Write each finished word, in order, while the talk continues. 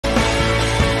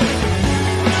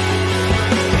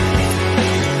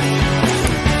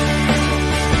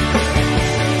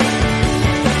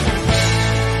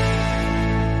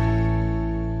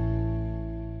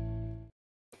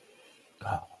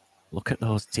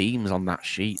those teams on that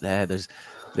sheet there. There's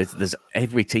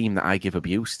every team that I give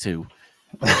abuse to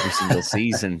every single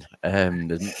season.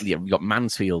 You've got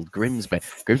Mansfield, Grimsby.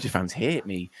 Grimsby fans hate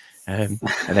me. And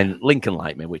then Lincoln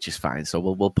like me, which is fine. So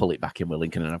we'll pull it back in with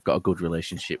Lincoln, and I've got a good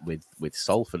relationship with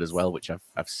Salford as well, which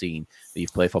I've seen that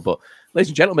you've played for. But ladies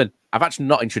and gentlemen, I've actually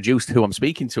not introduced who I'm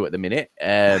speaking to at the minute.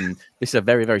 This is a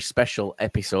very, very special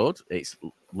episode. It's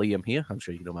Liam here. I'm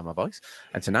sure you know my voice.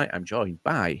 And tonight I'm joined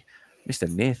by Mr.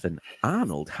 Nathan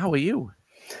Arnold. How are you?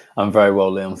 I'm very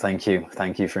well, Liam. Thank you.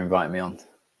 Thank you for inviting me on.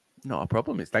 Not a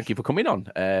problem. Thank you for coming on.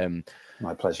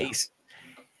 My pleasure.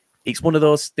 It's one of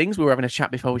those things. We were having a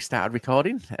chat before we started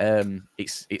recording.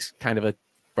 It's kind of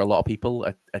for a lot of people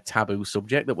a taboo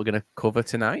subject that we're going to cover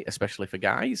tonight, especially for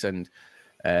guys. And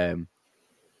going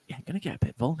to get a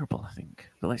bit vulnerable, I think.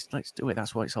 But let's do it.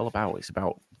 That's what it's all about. It's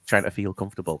about trying to feel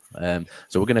comfortable.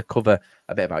 So we're going to cover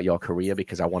a bit about your career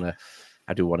because I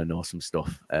do want to know some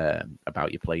stuff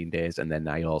about your playing days, and then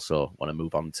I also want to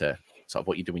move on to sort of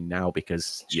what you're doing now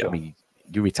because Sure.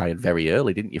 You retired very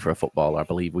early, didn't you, for a footballer? I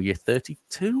believe. Were you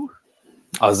 32?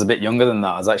 I was a bit younger than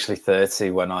that. I was actually 30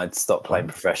 when I'd stopped playing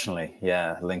professionally.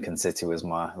 Yeah, Lincoln City was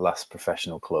my last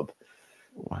professional club,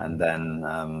 Wow. and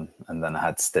then I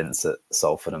had stints at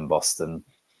Salford and Boston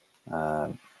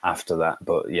after that.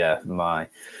 But yeah, my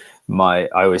I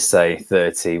always say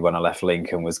 30 when I left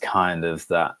Lincoln was kind of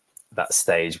that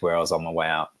stage where I was on my way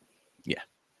out. Yeah.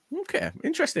 Okay.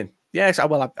 Interesting. Yes.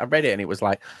 Well, I read it and it was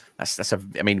like that's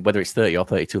I mean, whether it's 30 or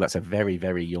 32, that's a very,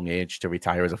 very young age to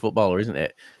retire as a footballer, isn't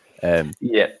it?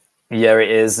 Yeah,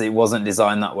 it is. It wasn't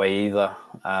designed that way either.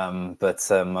 But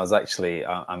I was actually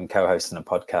I'm co-hosting a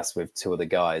podcast with two other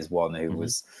guys. One who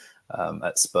was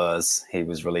at Spurs. He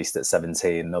was released at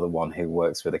 17. Another one who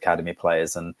works with academy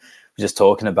players, and we're just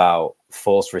talking about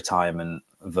forced retirement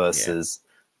versus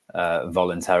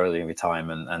voluntarily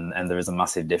retirement, and there is a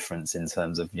massive difference in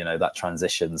terms of that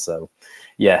transition. So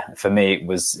yeah, for me it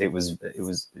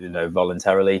was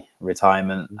voluntarily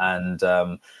retirement, and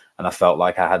I felt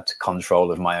like I had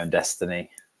control of my own destiny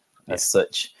as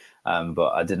such, but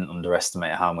I didn't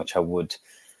underestimate how much I would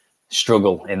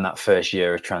struggle in that first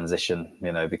year of transition,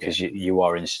 because you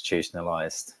are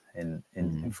institutionalized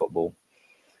in football.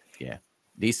 Yeah.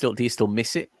 Do you still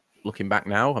miss it? Looking back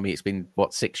now, I mean, it's been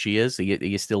 6 years. Do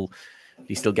you still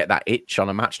get that itch on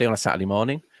a match day on a Saturday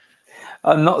morning?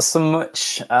 Not so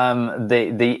much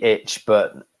the itch,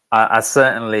 but I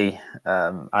certainly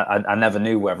I never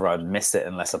knew whether I'd miss it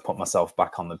unless I put myself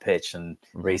back on the pitch. And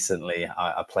recently,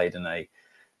 I played in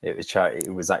it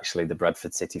was actually the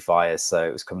Bradford City Fires, so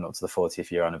it was coming up to the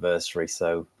 40th year anniversary.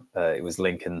 So it was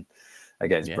Lincoln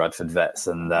against Bradford Vets,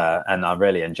 and I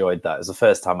really enjoyed that. It was the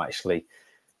first time actually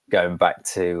going back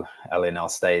to L&L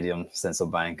Stadium, Sincil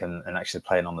Bank, and actually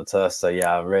playing on the turf. So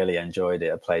yeah, I really enjoyed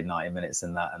it. I played 90 minutes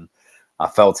in that, and I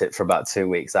felt it for about 2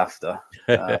 weeks after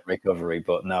recovery.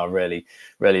 But no, I really,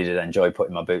 really did enjoy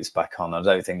putting my boots back on. I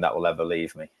don't think that will ever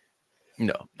leave me.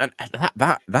 No, and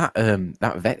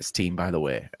that Vets team, by the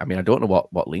way. I mean, I don't know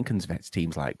what Lincoln's Vets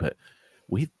team's like, but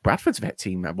Bradford's Vet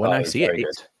team. When I see it,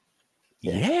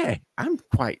 yeah, I'm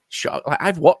quite shocked. Like,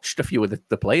 I've watched a few of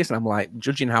the players, and I'm like,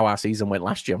 judging how our season went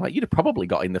last year, I'm like, you'd have probably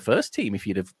got in the first team if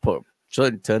you'd have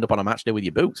turned up on a match day with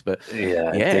your boots. But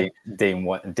Dean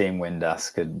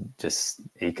Windass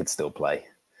could still play.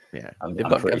 Yeah,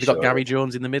 they've got Gary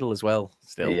Jones in the middle as well.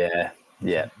 Still, yeah.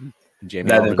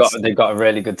 No, they've got a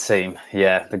really good team.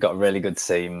 Yeah, they've got a really good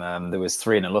team. There was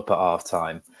 3-0 up at half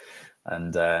time,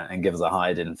 and give us a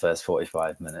hide in the first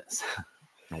 45 minutes.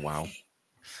 Oh wow.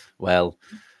 Well,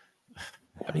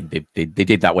 I mean, they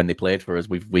did that when they played for us.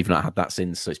 We've not had that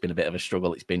since, so it's been a bit of a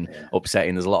struggle. It's been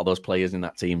upsetting. There's a lot of those players in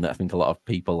that team that I think a lot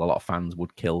of fans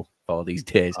would kill for these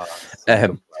days.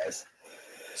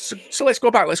 So let's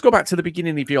go back. Let's go back to the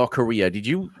beginning of your career.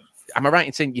 Am I right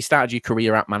in saying you started your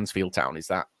career at Mansfield Town? Is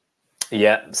that?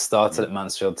 Yeah, started at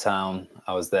Mansfield Town.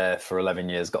 I was there for 11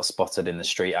 years. Got spotted in the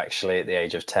street actually at the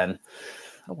age of 10.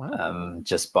 Oh wow!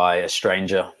 Just by a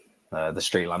stranger. The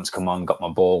street lamps come on, got my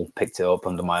ball, picked it up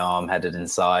under my arm, headed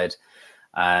inside.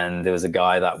 And there was a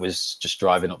guy that was just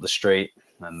driving up the street.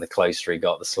 And the closer he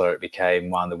got, the slower it became.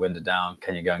 Wound the window down.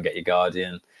 Can you go and get your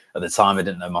guardian? At the time, I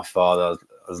didn't know my father.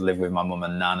 I was living with my mum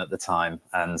and nan at the time.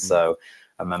 And so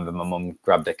I remember my mum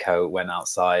grabbed a coat, went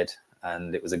outside,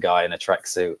 and it was a guy in a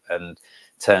tracksuit. And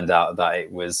turned out that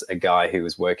it was a guy who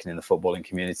was working in the footballing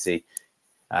community.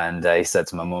 And he said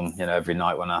to my mum, every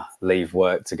night when I leave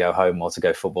work to go home or to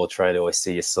go football train, I always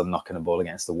see your son knocking a ball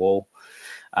against the wall.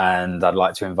 And I'd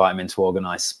like to invite him into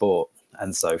organised sport.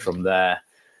 And so from there,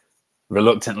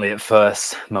 reluctantly at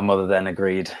first, my mother then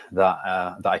agreed that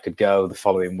I could go. The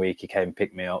following week, he came and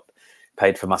picked me up.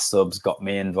 paid for my subs, got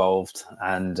me involved,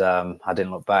 and I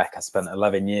didn't look back. I spent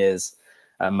 11 years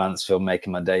at Mansfield,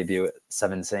 making my debut at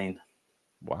 17.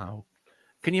 Wow.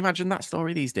 Can you imagine that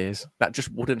story these days? That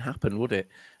just wouldn't happen, would it?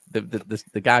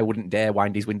 The guy wouldn't dare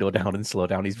wind his window down and slow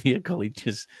down his vehicle. He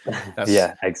just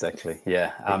yeah, exactly.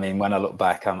 Yeah, I mean, when I look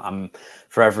back, I'm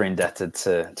forever indebted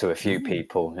to a few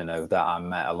people, you know, that I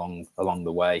met along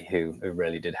the way who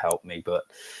really did help me. But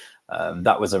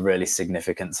that was a really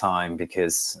significant time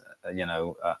because you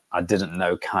know, I didn't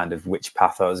know kind of which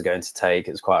path I was going to take.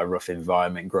 It was quite a rough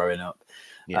environment growing up.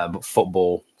 Yeah. But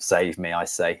football saved me, I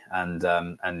say, and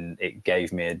it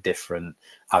gave me a different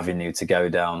avenue to go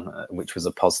down, which was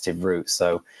a positive route.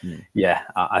 So, yeah,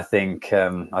 I think,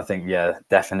 yeah,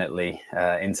 definitely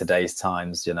in today's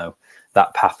times, you know,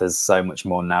 that path is so much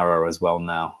more narrow as well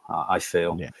now. I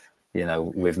feel, you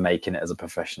know, with making it as a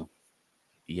professional.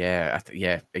 Yeah,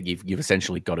 yeah, you've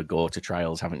essentially got to go to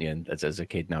trials, haven't you? And as a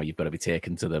kid now, you've got to be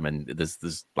taken to them. And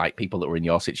there's like people that were in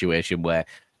your situation where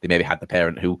they maybe had the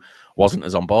parent who wasn't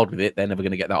as on board with it. They're never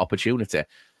going to get that opportunity.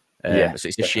 Yeah, so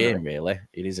it's a shame, really.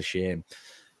 It is a shame.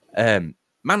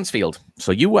 Mansfield.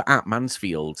 So you were at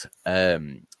Mansfield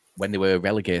when they were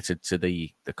relegated to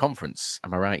the conference.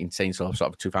 Am I right in saying so?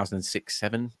 Sort of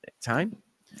 2006-07 time.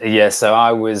 Yeah, so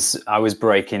I was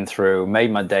breaking through,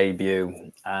 made my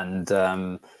debut, and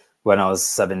when I was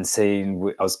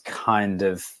 17, I was kind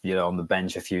of, you know, on the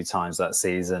bench a few times that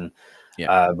season.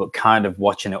 Yeah. But kind of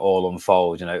watching it all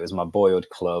unfold. You know, it was my boyhood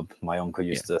club. My uncle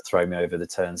used to throw me over the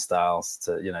turnstiles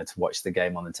to, you know, to watch the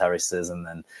game on the terraces. And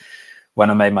then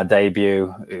when I made my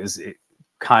debut, it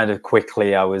kind of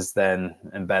quickly, I was then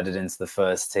embedded into the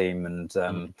first team,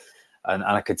 and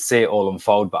I could see it all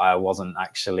unfold, but I wasn't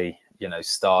actually, you know,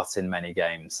 starting many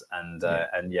games. And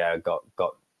yeah, got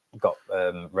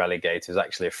relegated. It was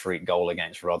actually a freak goal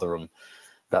against Rotherham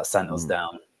that sent us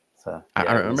down. So yeah,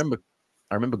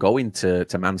 I remember going to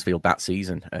Mansfield that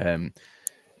season.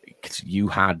 You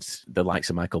had the likes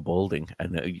of Michael Boulding,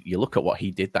 and you look at what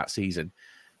he did that season.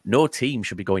 No team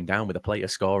should be going down with a player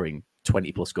scoring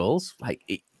 20+ goals. Like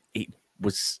it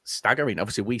was staggering.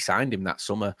 Obviously, we signed him that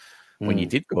summer when you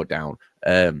did go down.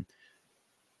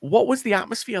 What was the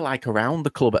atmosphere like around the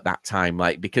club at that time?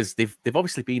 Like, because they've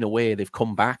obviously been away, they've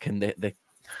come back, and they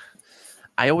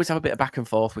I always have a bit of back and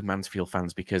forth with Mansfield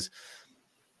fans because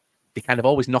they kind of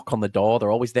always knock on the door.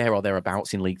 They're always there or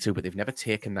thereabouts in League Two, but they've never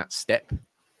taken that step.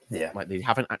 Yeah, like they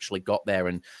haven't actually got there.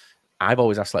 And I've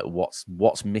always asked, like,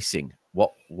 what's missing?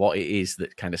 What it is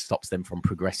that kind of stops them from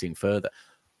progressing further?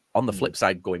 On the flip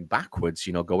side, going backwards,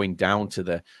 you know, going down to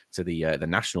the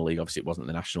National League. Obviously, it wasn't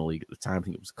the National League at the time. I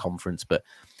think it was a conference. But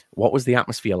what was the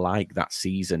atmosphere like that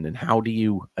season? And how do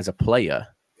you, as a player,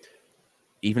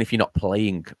 even if you're not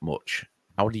playing much,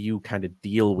 how do you kind of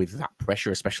deal with that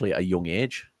pressure, especially at a young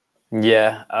age?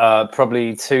 Yeah,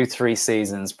 probably 2-3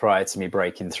 seasons prior to me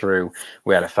breaking through,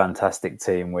 we had a fantastic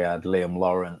team. We had Liam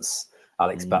Lawrence,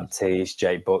 Alex Baptiste,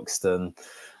 Jake Buxton.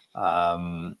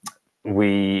 I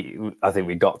think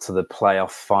we got to the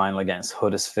playoff final against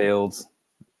Huddersfield,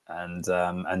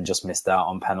 and just missed out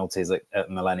on penalties at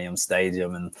Millennium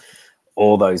Stadium, and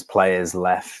all those players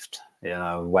left. You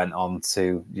know, went on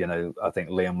to, you know, I think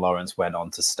Liam Lawrence went on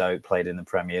to Stoke, played in the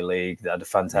Premier League. They had a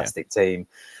fantastic team.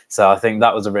 So I think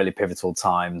that was a really pivotal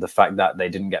time. The fact that they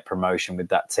didn't get promotion with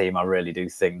that team, I really do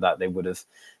think that they would have,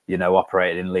 you know,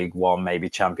 operated in League One, maybe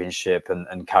Championship,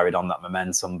 and carried on that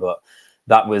momentum. But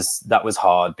that was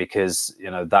hard because, you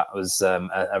know, that was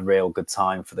a real good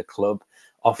time for the club.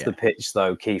 Off the pitch,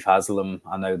 though, Keith Haslam,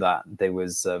 I know that there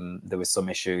was some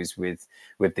issues with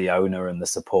the owner and the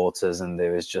supporters, and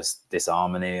there was just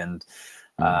disharmony, and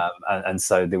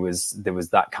so there was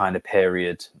that kind of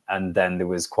period, and then there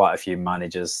was quite a few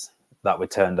managers that were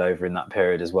turned over in that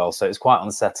period as well. So it was quite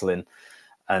unsettling,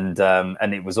 and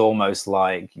it was almost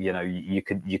like, you know, you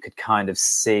could kind of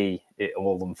see it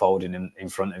all unfolding in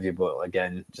front of you, but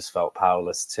again, just felt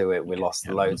powerless to it. We lost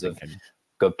loads of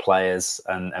good players,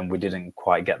 and we didn't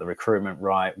quite get the recruitment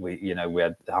right. We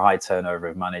had a high turnover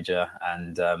of manager,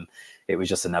 and it was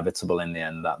just inevitable in the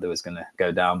end that there was going to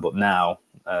go down. But now,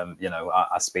 you know,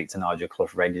 I speak to Nigel Clough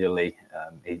regularly.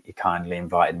 He kindly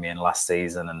invited me in last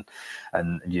season,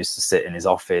 and used to sit in his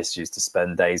office, used to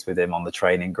spend days with him on the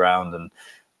training ground, and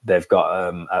they've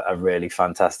got a really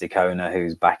fantastic owner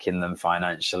who's backing them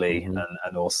financially,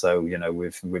 and also, you know,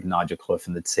 with Nigel Clough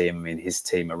and the team. I mean, his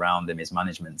team around him, his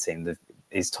management team,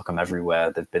 he's took them everywhere.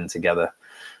 They've been together,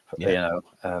 you know,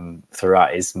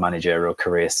 throughout his managerial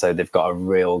career. So they've got a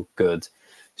real good,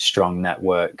 strong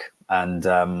network, and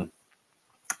they're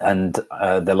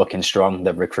looking strong.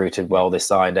 They've recruited well. They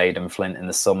signed Aidan Flint in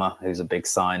the summer, who's a big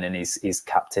sign, and he's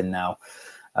captain now.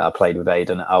 I played with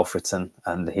Aidan at Alfreton,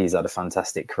 and he's had a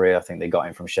fantastic career. I think they got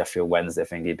him from Sheffield Wednesday. I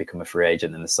think he'd become a free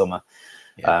agent in the summer.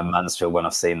 Yeah. Mansfield, when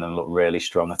I've seen them, look really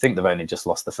strong. I think they've only just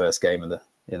lost the first game of the,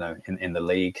 in the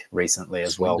league recently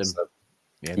as well. So,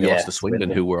 yeah, they lost to Swindon,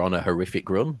 who were on a horrific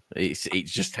run.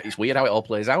 It's weird how it all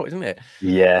plays out, isn't it?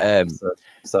 Yeah.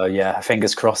 So yeah,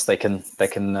 fingers crossed they can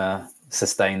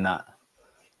sustain that.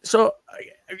 So,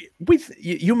 with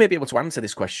you may be able to answer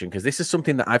this question, because this is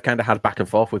something that I've kind of had back and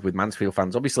forth with Mansfield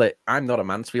fans. Obviously, I'm not a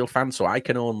Mansfield fan, so I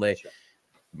can only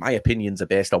my opinions are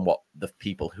based on what the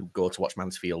people who go to watch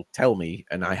Mansfield tell me,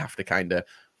 and I have to kind of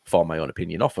form my own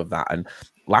opinion off of that. And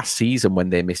last season, when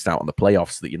they missed out on the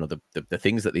playoffs, that the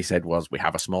things that they said was, we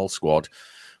have a small squad.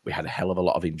 We had a hell of a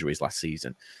lot of injuries last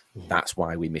season. That's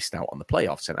why we missed out on the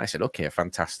playoffs. And I said, okay,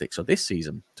 fantastic. So this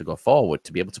season, to go forward,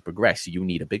 to be able to progress, you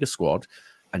need a bigger squad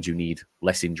and you need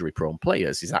less injury-prone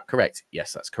players. Is that correct?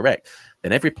 Yes, that's correct.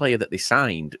 Then every player that they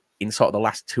signed in sort of the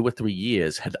last 2 or 3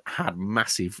 years had had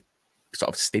massive sort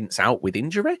of stints out with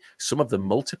injury, some of them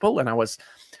multiple. And I was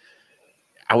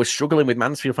struggling with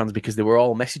Mansfield fans because they were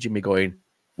all messaging me going,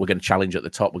 we're going to challenge at the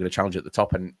top. We're going to challenge at the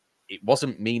top. And it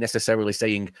wasn't me necessarily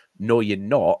saying, no, you're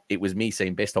not. It was me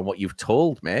saying, based on what you've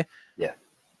told me, yeah,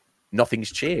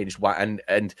 nothing's changed.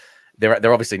 And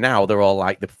they're obviously now they're all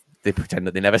like, they pretend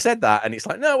that they never said that. And it's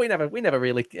like, no, we never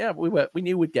really, yeah, we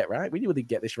knew we'd get right. We knew we'd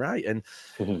get this right. And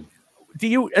do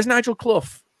you, as Nigel Clough,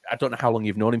 I don't know how long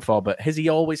you've known him for, but has he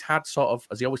always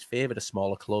favoured a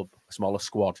smaller club, a smaller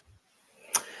squad?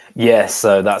 Yes,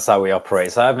 so that's how we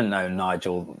operate. So I haven't known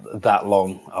Nigel that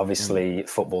long. Obviously,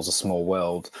 football's a small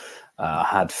world. I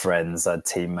had friends, I had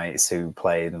teammates who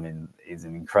played. I mean, he's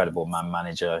an incredible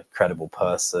manager, incredible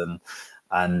person.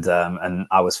 And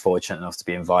I was fortunate enough to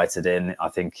be invited in. I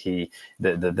think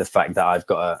the fact that I've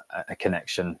got a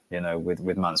connection,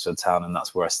 with Mansfield Town, and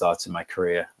that's where I started my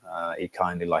career. He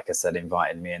kindly, like I said,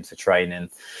 invited me in for training,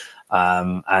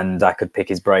 and I could pick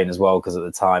his brain as well, because at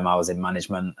the time I was in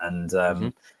management,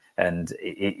 and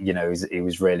he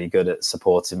was really good at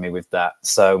supporting me with that.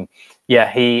 So yeah,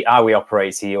 how he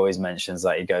operates, he always mentions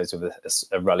that he goes with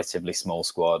a relatively small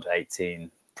squad, 18.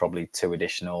 Probably 2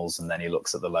 additionals, and then he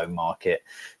looks at the loan market.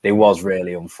 It was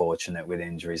really unfortunate with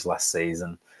injuries last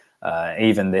season.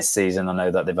 Even this season, I know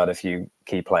that they've had a few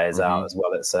key players out as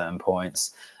well at certain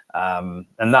points. And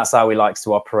that's how he likes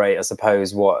to operate. I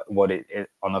suppose what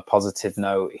on a positive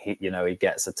note, he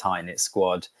gets a tight-knit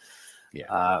squad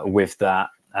with that.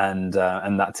 And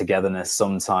that togetherness.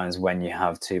 Sometimes when you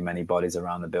have too many bodies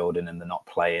around the building and they're not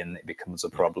playing, it becomes a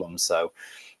problem. So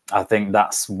I think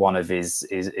that's one of his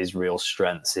real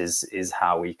strengths is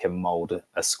how he can mold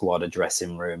a squad, a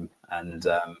dressing room, and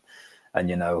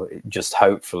just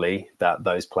hopefully that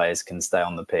those players can stay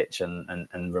on the pitch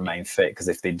and remain fit, because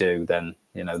if they do, then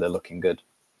they're looking good.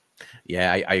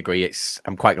 Yeah, I agree.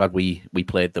 I'm quite glad we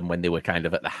played them when they were kind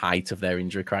of at the height of their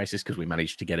injury crisis, because we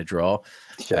managed to get a draw.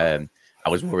 Sure. I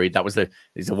was worried.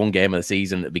 It's the one game of the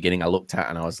season at the beginning I looked at,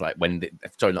 and I was like,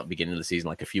 sorry, not the beginning of the season,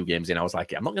 like a few games in, I was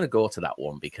like, I'm not going to go to that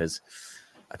one because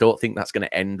I don't think that's going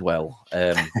to end well.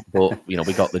 But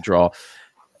we got the draw.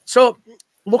 So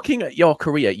looking at your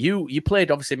career, you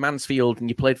played obviously Mansfield, and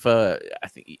you played for, I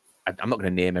think, I'm not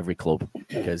going to name every club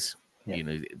because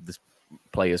the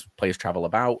players travel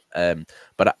about.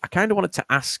 But I kind of wanted to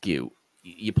ask you.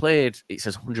 You played, it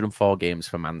says 104 games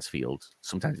for Mansfield.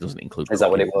 Sometimes it doesn't include. Is that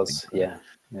what it was? Yeah.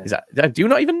 Is that? Do you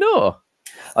not even know?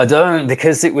 I don't,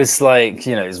 because it was like,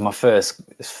 it was my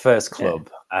first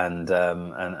club, and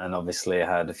obviously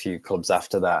I had a few clubs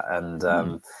after that, and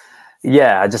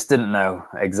I just didn't know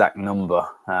exact number,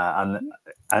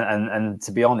 and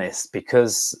to be honest,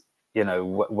 because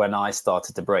when I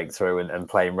started to break through and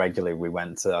playing regularly, we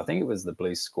went to, I think it was the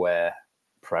Blue Square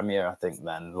Premier, I think,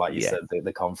 then, like you said,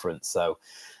 the conference. So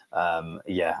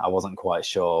I wasn't quite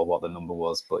sure what the number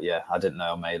was, but I didn't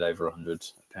know I made over 100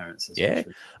 appearances. Which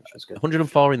was good.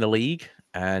 104 in the league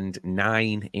and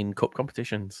 9 in cup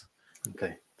competitions.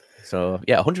 Okay. So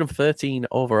 113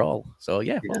 overall. So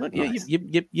nice. you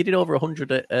did over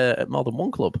 100 at more than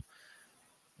one club.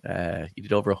 You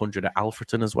did over 100 at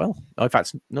Alfreton as well. Oh, in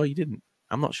fact, no, you didn't.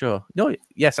 I'm not sure. No,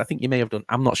 yes, I think you may have done.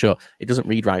 I'm not sure. It doesn't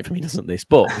read right for me, doesn't this?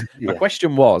 But my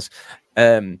question was,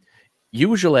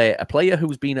 usually a player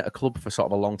who's been at a club for sort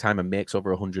of a long time and makes over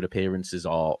 100 appearances,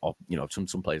 or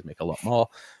some players make a lot more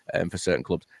for certain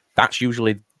clubs. That's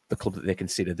usually the club that they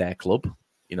consider their club.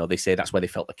 They say that's where they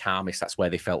felt the calmest. That's where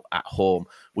they felt at home.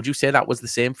 Would you say that was the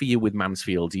same for you with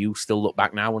Mansfield? Do you still look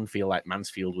back now and feel like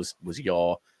Mansfield was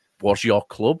your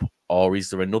club, or is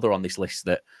there another on this list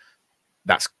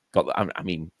that's got? I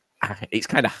mean, it's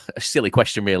kind of a silly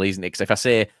question, really, isn't it? Because if I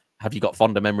say, have you got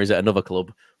fonder memories at another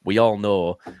club, we all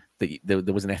know that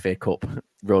there was an FA Cup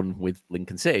run with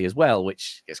Lincoln City as well,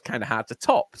 which is kind of hard to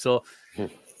top. So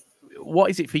what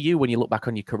is it for you when you look back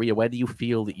on your career? Where do you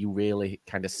feel that you really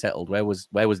kind of settled? Where was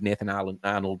Nathan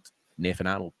Arnold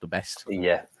the best?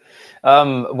 Yeah.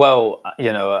 Well,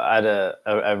 you know, I had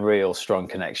a real strong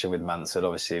connection with Mansfield.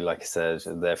 Obviously, like I said,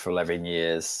 there for 11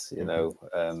 years, you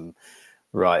know,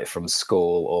 right from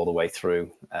school all the way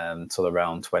through till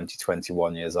around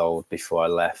 21 years old before I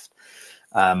left.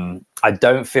 I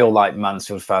don't feel like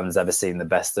Mansfield fans ever seen the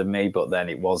best of me, but then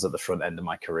it was at the front end of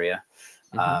my career.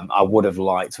 I would have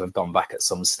liked to have gone back at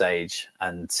some stage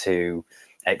and to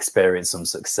experience some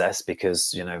success,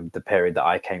 because, you know, the period that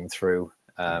I came through,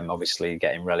 obviously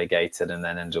getting relegated and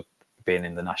then ended up being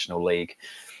in the National League,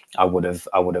 I would have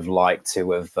liked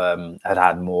to have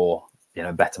had more, you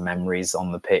know, better memories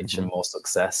on the pitch and more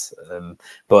success.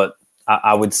 But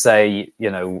I would say, you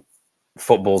know,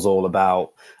 football's all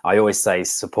about, I always say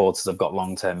supporters have got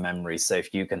long-term memories. So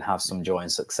if you can have some joy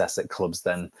and success at clubs,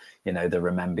 then, you know, they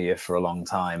remember you for a long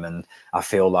time. And I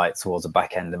feel like towards the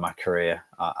back end of my career,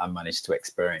 I managed to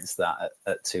experience that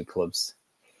at 2 clubs.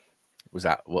 Was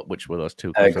that which were those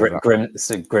 2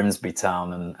 clubs? Grimsby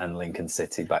Town and Lincoln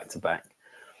City back to back.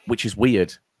 Which is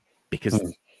weird, because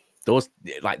those,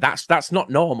 like, that's not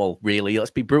normal, really.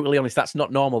 Let's be brutally honest. That's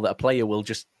not normal that a player will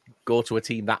just go to a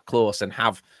team that close and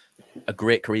have a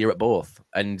great career at both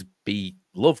and be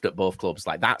loved at both clubs.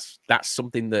 Like, that's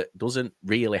something that doesn't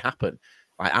really happen.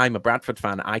 Like, I'm a Bradford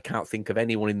fan. I can't think of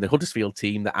anyone in the Huddersfield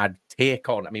team that I'd take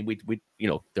on. I mean, we you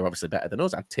know, they're obviously better than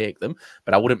us. I'd take them,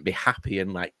 but I wouldn't be happy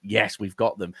and like, yes, we've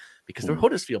got them, because they're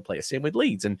Huddersfield players. Same with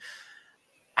Leeds. And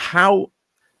how,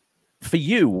 for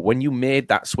you, when you made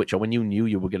that switch, or when you knew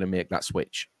you were going to make that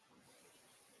switch,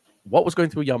 what was going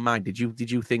through your mind? Did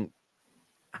you think,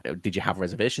 did you have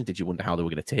reservations? Did you wonder how they were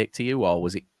going to take to you, or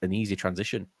was it an easy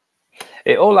transition?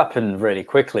 It all happened really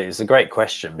quickly. It's a great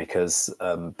question, because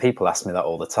people ask me that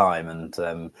all the time,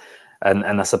 and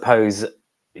I suppose,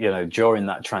 you know, during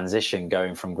that transition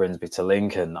going from Grimsby to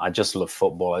Lincoln, I just loved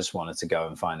football. I just wanted to go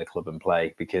and find a club and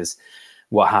play, because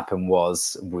what happened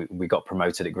was we got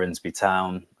promoted at Grimsby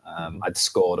Town. I'd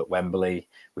scored at Wembley.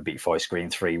 We beat Forest Green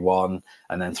 3-1,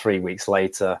 and then 3 weeks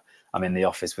later, I'm in the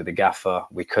office with the gaffer.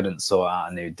 We couldn't sort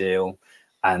out a new deal.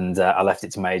 And I left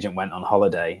it to my agent, went on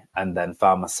holiday, and then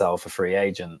found myself a free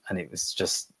agent. And it was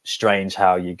just strange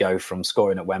how you go from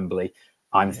scoring at Wembley.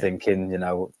 I'm thinking, you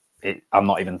know, I'm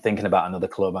not even thinking about another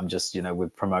club. I'm just, you know, we're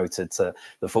promoted to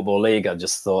the Football League. I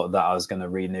just thought that I was going to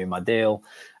renew my deal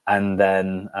and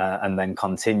then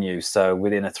continue. So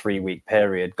within a 3-week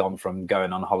period, gone from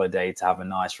going on holiday to have a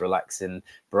nice relaxing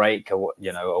break,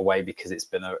 you know, away, because it's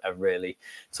been a really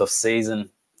tough season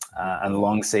and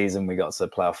long season. We got to the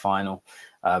playoff final.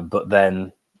 But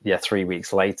then, yeah, 3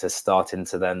 weeks later, starting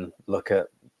to then look at,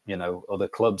 you know, other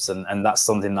clubs. And that's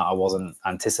something that I wasn't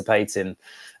anticipating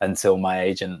until my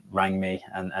agent rang me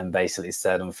and basically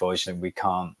said, unfortunately, we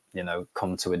can't, you know,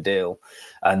 come to a deal.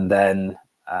 And then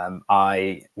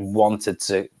I wanted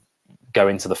to go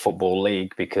into the Football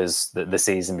League, because the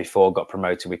season before got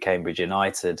promoted with Cambridge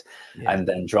United, and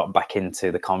then dropped back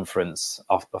into the conference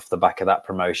off the back of that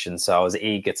promotion. So I was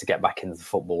eager to get back into the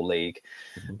Football League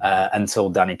until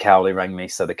Danny Cowley rang me.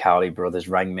 So the Cowley brothers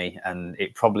rang me, and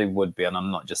it probably would be, and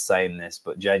I'm not just saying this,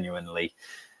 but genuinely,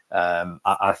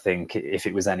 I think if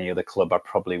it was any other club, I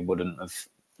probably wouldn't have,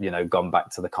 you know, gone back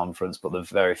to the conference. But the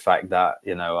very fact that,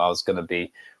 you know, I was going to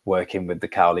be working with the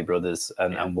Cowley brothers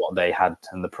and what they had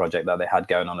and the project that they had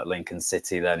going on at Lincoln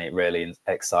City, then it really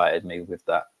excited me with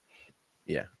that.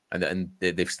 Yeah. And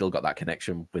they've still got that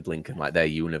connection with Lincoln. Like, they're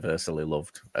universally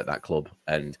loved at that club.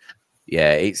 And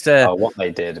yeah, it's what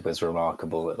they did was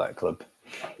remarkable at that club.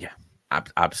 Yeah,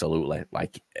 absolutely.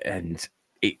 Like, and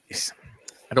it's,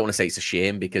 I don't want to say it's a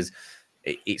shame, because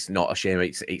it's not a shame.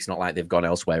 It's not like they've gone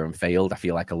elsewhere and failed. I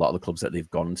feel like a lot of the clubs that they've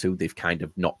gone to, they've kind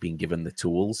of not been given the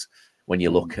tools. When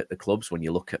you look at the clubs, when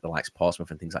you look at the likes of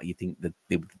Portsmouth and things like that, you think that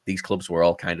these clubs were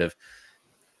all kind of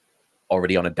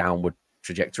already on a downward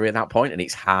trajectory at that point. And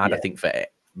it's hard, I think, for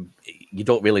you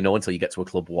don't really know until you get to a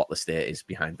club what the state is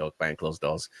behind closed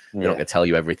doors. They're not going to tell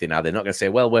you everything, are they? They're not going to say,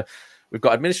 well, we've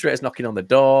got administrators knocking on the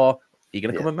door. Are you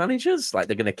going to come and manage us? Like,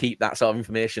 they're going to keep that sort of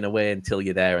information away until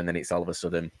you're there, and then it's all of a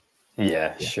sudden.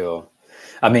 Yeah, sure.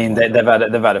 I mean, they've had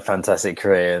a fantastic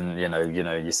career, and you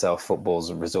know yourself,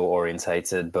 football's result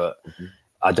orientated, but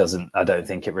I don't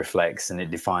think it reflects and it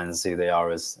defines who they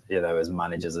are as, you know, as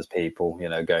managers, as people. You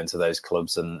know, going to those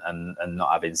clubs and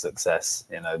not having success.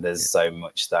 You know, there's so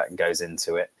much that goes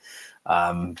into it.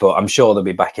 But I'm sure they'll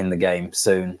be back in the game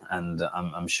soon, and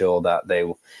I'm sure that they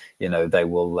will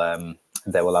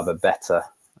have a better,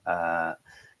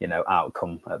 you know,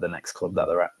 outcome at the next club that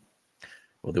they're at.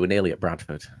 Well, they were nearly at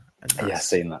Bradford. And Yeah,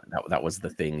 seen that. That was the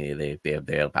thing.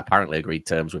 They apparently agreed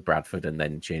terms with Bradford and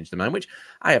then changed their mind, which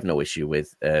I have no issue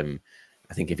with.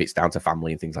 I think if it's down to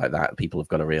family and things like that, people have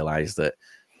got to realise that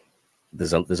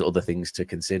there's other things to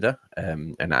consider.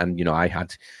 And you know, I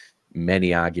had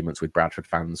many arguments with Bradford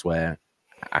fans where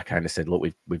I kind of said, look,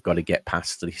 we've got to get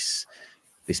past this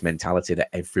mentality that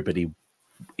everybody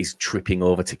is tripping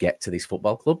over to get to this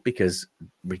football club, because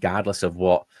regardless of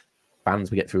what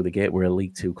fans we get through the gate, we're a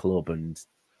League Two club, and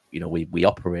you know, we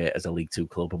operate as a League Two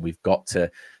club, and we put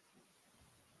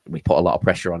a lot of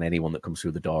pressure on anyone that comes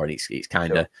through the door, and it's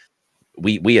kind of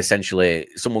we essentially,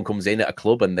 someone comes in at a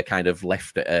club and they're kind of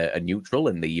left at a neutral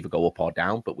and they either go up or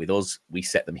down, but with us we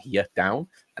set them here down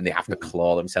and they have to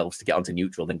claw themselves to get onto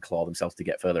neutral, then claw themselves to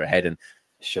get further ahead, and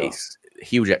it's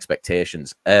huge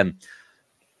expectations.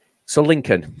 So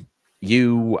Lincoln,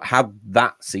 you had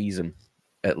that season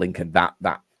at Lincoln. That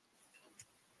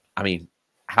I mean,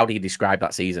 how do you describe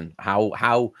that season?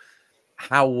 How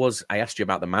was, I asked you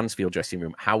about the Mansfield dressing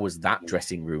room. How was that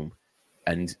dressing room?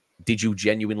 And did you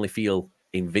genuinely feel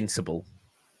invincible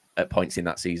at points in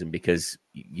that season? Because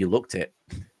you looked it.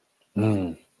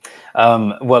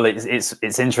 Well,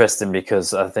 it's interesting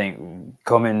because I think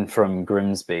coming from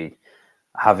Grimsby,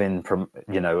 having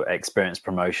experienced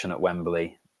promotion at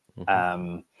Wembley,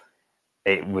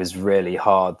 it was really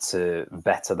hard to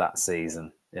better that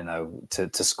season. You know,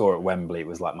 to score at Wembley, it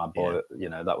was like my boy. You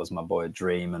know, that was my boy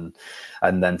dream,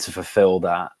 and then to fulfil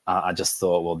that, I just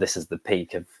thought, well, this is the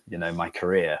peak of my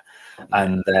career.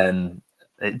 And then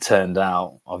it turned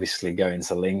out, obviously going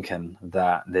to Lincoln,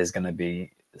 that there's going to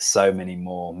be so many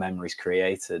more memories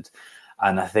created,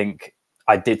 and I think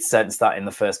I did sense that in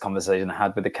the first conversation I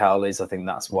had with the Cowleys. I think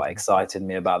that's what excited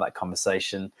me about that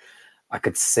conversation. I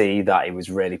could see that it was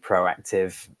really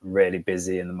proactive, really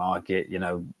busy in the market. You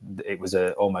know, it was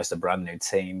almost a brand new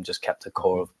team, just kept a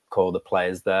core of the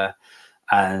players there.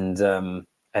 And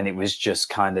it was just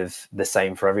kind of the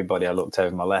same for everybody. I looked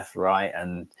over my left, right,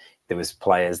 and there was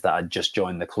players that had just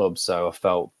joined the club. So I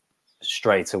felt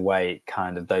straight away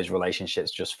kind of those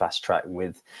relationships just fast tracked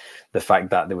with the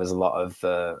fact that there was a lot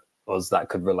of us that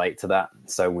could relate to that.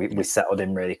 So we settled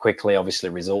in really quickly. Obviously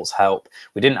results help.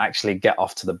 We didn't actually get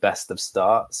off to the best of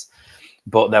starts,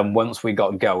 but then once we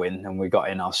got going and we got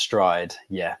in our stride,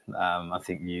 I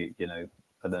think you know,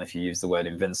 I don't know if you used the word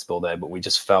invincible there, but we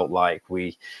just felt like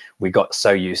we got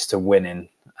so used to winning,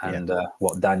 and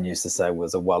what Dan used to say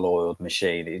was a well-oiled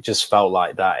machine. It just felt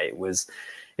like that. It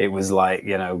was like,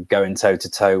 you know, going toe to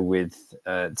toe with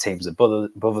teams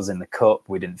above us in the cup.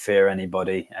 We didn't fear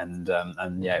anybody, and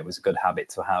it was a good habit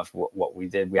to have. What we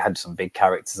did, we had some big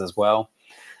characters as well,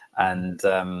 and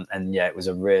it was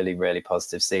a really, really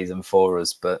positive season for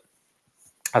us. But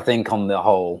I think on the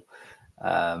whole,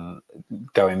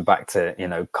 going back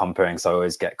to comparing, so I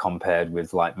always get compared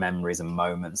with like memories and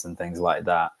moments and things like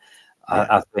that.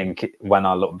 I think when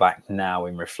I look back now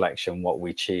in reflection, what we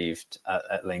achieved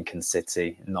at Lincoln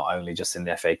City, not only just in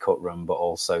the FA Cup run, but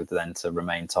also then to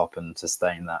remain top and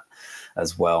sustain that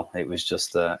as well. It was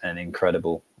just an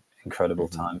incredible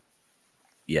time.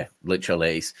 Yeah,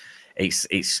 literally,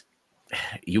 it's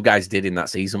you guys did in that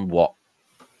season what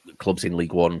clubs in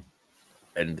League One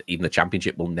and even the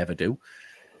Championship will never do.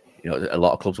 You know, a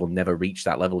lot of clubs will never reach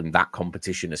that level in that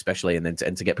competition, especially, and then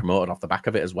to get promoted off the back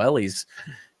of it as well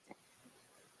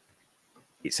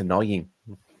it's annoying.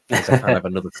 It's a fan of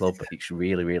another club, but it's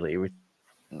really, really irritating.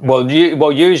 Well,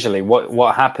 usually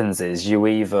what happens is you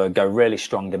either go really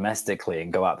strong domestically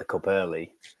and go out the cup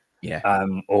early,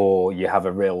 or you have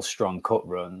a real strong cup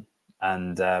run,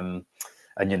 and the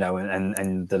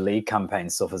league campaign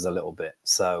suffers a little bit.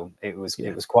 So it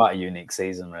was quite a unique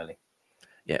season, really.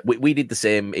 Yeah, we did the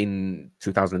same in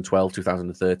 2012,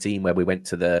 2013, where we went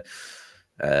to the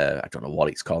I don't know what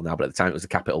it's called now, but at the time it was the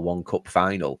Capital One Cup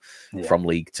final from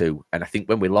League Two. And I think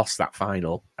when we lost that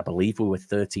final, I believe we were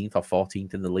 13th or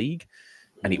 14th in the league.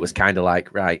 And it was kind of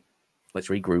like, right, let's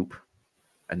regroup.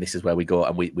 And this is where we go.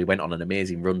 And we went on an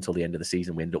amazing run till the end of the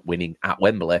season. We ended up winning at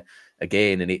Wembley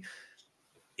again. And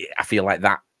I feel like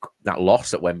that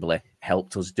loss at Wembley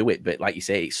helped us do it. But like you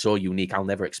say, it's so unique. I'll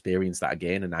never experience that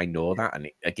again. And I know that. And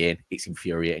it's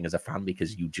infuriating as a fan,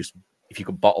 because if you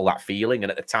could bottle that feeling, and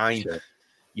at the time,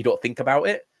 you don't think about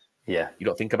it. Yeah. You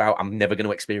don't think about, I'm never going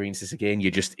to experience this again.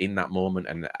 You're just in that moment.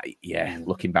 And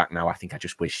looking back now, I think I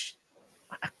just wish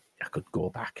I could go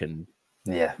back and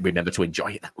remember to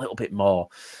enjoy it that little bit more.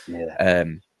 Yeah.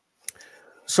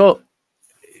 So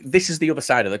this is the other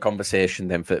side of the conversation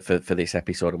then for this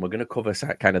episode. And we're going to cover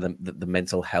kind of the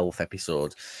mental health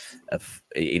episode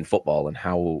in football, and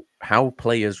how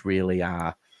players really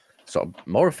are sort of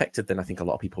more affected than I think a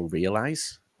lot of people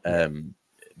realize.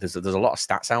 there's a lot of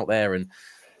stats out there, and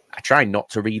I try not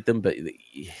to read them, but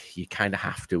you kind of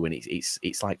have to. And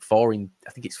it's like 4 in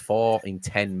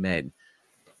 10 men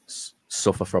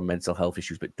suffer from mental health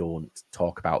issues, but don't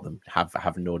talk about them.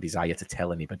 Have no desire to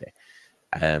tell anybody.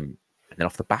 And then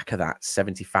off the back of that,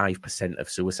 75% of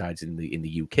suicides in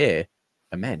the UK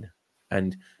are men,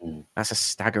 and that's a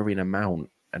staggering amount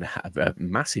and a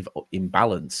massive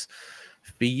imbalance.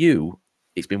 For you,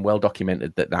 it's been well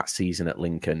documented that season at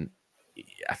Lincoln,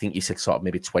 I think you said sort of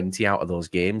maybe 20 out of those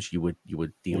games you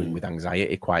were dealing with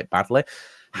anxiety quite badly.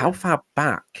 How far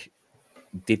back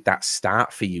did that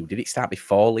start for you? Did it start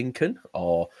before Lincoln,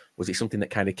 or was it something that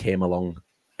kind of came along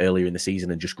earlier in the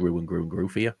season and just grew and grew and grew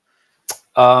for you?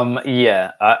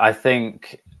 Yeah, I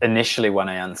think initially when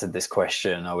I answered this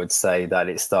question, I would say that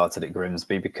it started at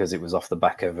Grimsby because it was off the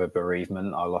back of a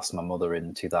bereavement. I lost my mother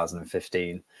in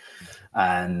 2015,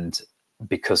 and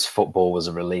because football was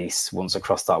a release, once I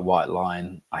crossed that white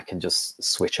line, I can just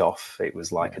switch off. It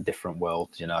was like a different world.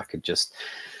 You know,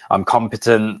 I'm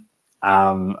competent.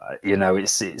 You know,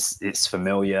 it's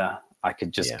familiar. I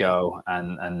could just go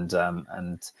and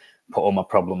put all my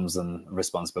problems and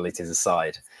responsibilities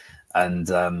aside.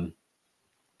 And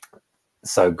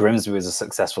so Grimsby was a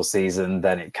successful season.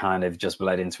 Then it kind of just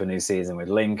bled into a new season with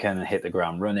Lincoln and hit the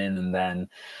ground running. And then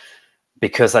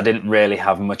because I didn't really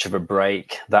have much of a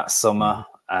break that summer,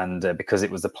 and because it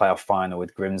was the playoff final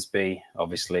with Grimsby,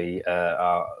 obviously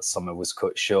our summer was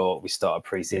cut short. We started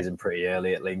pre-season pretty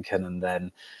early at Lincoln, and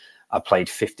then I played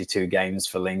 52 games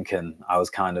for Lincoln. I was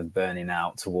kind of burning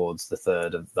out towards the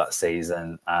third of that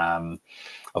season.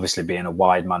 Obviously being a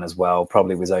wide man as well,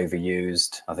 probably was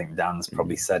overused. I think Dan's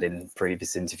probably said in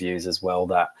previous interviews as well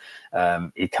that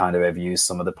he kind of overused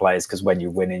some of the players, because when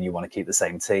you're winning, you want to keep the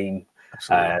same team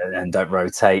and don't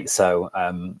rotate. So,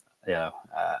 you know,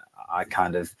 I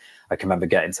can remember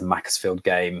getting to Mansfield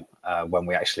game when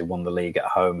we actually won the league at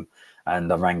home,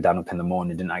 and I rang Dan up in the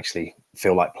morning, didn't actually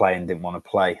feel like playing, didn't want to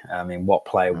play. I mean, what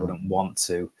player wouldn't want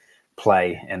to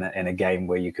play in a game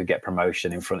where you could get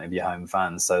promotion in front of your home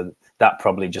fans? So that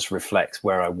probably just reflects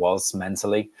where I was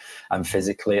mentally and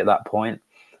physically at that point.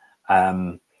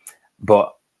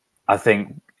 But I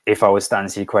think if I was to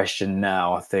answer your question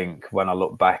now, I think when I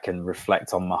look back and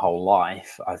reflect on my whole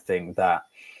life, I think that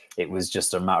it was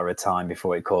just a matter of time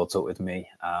before it caught up with me.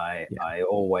 I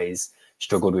always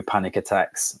struggled with panic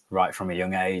attacks right from a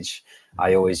young age.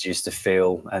 I always used to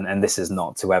feel, and this is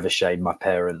not to ever shame my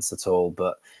parents at all,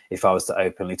 but if I was to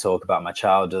openly talk about my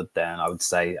childhood, then I would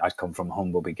say I'd come from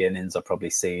humble beginnings. I've probably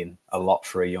seen a lot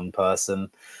for a young person,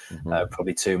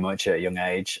 probably too much at a young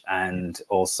age. And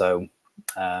also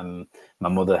my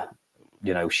mother,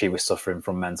 you know, she was suffering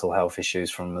from mental health issues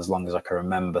from as long as I can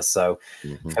remember. So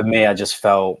for me, I just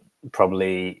felt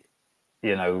probably,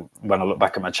 you know, when I look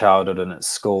back at my childhood and at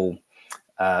school,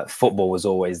 football was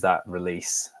always that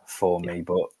release for me,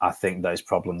 but I think those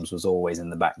problems was always in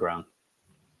the background.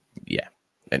 Yeah.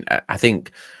 And I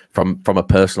think from a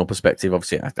personal perspective,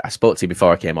 obviously, I spoke to you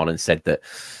before I came on and said that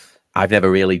I've never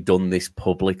really done this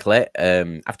publicly.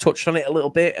 I've touched on it a little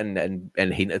bit and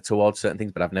hinted towards certain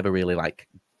things, but I've never really like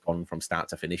gone from start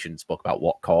to finish and spoke about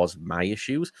what caused my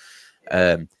issues.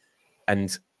 And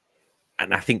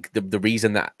I think the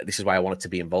reason that this is why I wanted to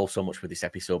be involved so much with this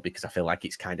episode, because I feel like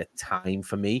it's kind of time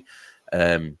for me.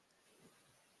 And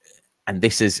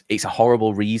it's a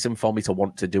horrible reason for me to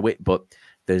want to do it, but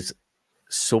there's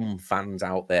some fans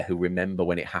out there who remember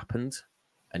when it happened,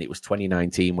 and it was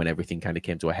 2019 when everything kind of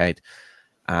came to a head.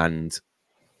 And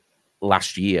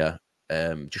last year,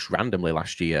 just randomly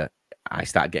last year, I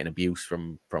started getting abuse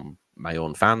from my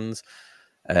own fans.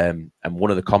 And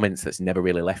one of the comments that's never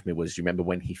really left me was, you remember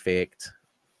when he faked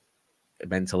a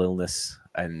mental illness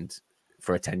and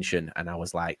for attention? And I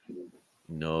was like,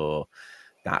 no,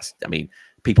 I mean,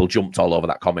 people jumped all over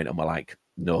that comment and were like,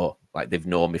 no, like they've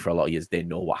known me for a lot of years. They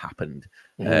know what happened,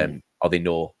 or they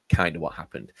know kind of what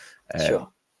happened. Sure.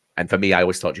 And for me, I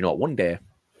always thought, you know what, one day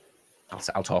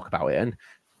I'll talk about it, and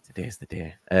today's the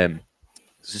day.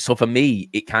 So for me,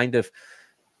 it kind of,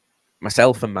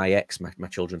 myself and my ex, my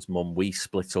children's mum, we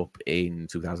split up in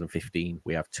 2015.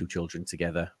 We have 2 children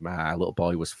together. My little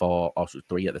boy was 4, or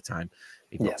 3 at the time.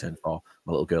 He got turned 4.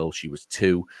 My little girl, she was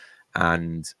 2,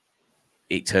 and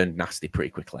it turned nasty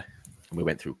pretty quickly. And we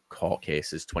went through court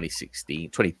cases.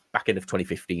 Back end of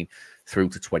 2015 through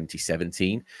to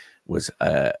 2017 was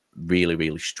a really,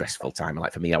 really stressful time. And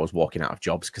like for me, I was walking out of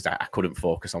jobs because I couldn't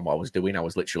focus on what I was doing. I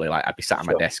was literally like, I'd be sat at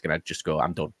my desk and I'd just go,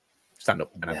 I'm done, stand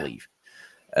up, and I'd leave.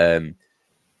 And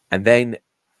then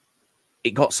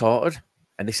it got sorted.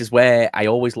 And this is where I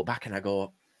always look back and I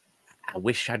go, I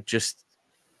wish I'd just,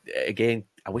 again,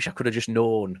 I wish I could have just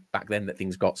known back then that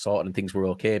things got sorted and things were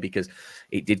okay, because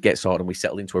it did get sorted and we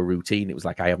settled into a routine. It was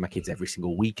like I have my kids every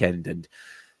single weekend, and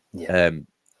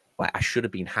like I should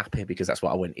have been happy because that's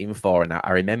what I went in for. And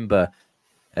I remember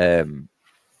it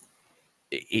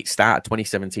started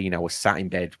 2017. I was sat in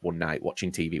bed one night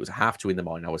watching TV. It was 2:30 in the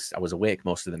morning. I was awake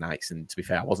most of the nights, and to be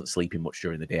fair, I wasn't sleeping much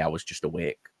during the day. I was just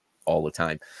awake all the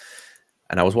time,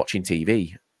 and I was watching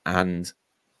TV, and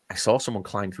I saw someone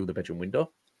climb through the bedroom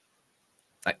window.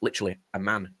 Like literally, a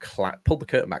man pulled the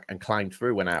curtain back and climbed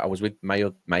through. When I was with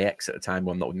my ex at the time,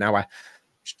 well, not now.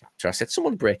 So I said,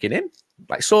 "Someone breaking in,"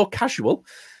 like so casual.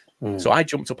 So I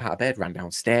jumped up out of bed, ran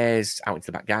downstairs, out into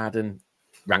the back garden,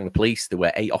 rang the police. There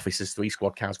were 8 officers, 3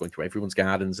 squad cars going through everyone's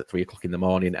gardens at 3 o'clock in the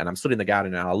morning. And I'm stood in the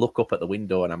garden and I look up at the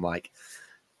window and I'm like,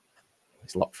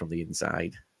 it's locked from the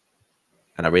inside.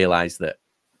 And I realized that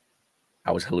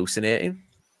I was hallucinating.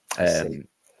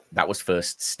 That was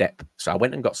first step. So I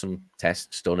went and got some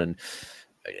tests done. And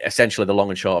essentially the long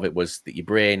and short of it was that your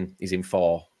brain is in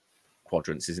 4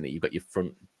 quadrants, isn't it? You've got your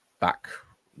front, back,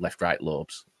 left, right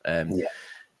lobes.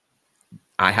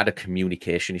 I had a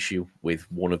communication issue with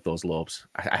one of those lobes.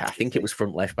 I think it was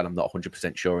front left, but I'm not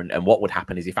 100% sure. And what would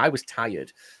happen is if I was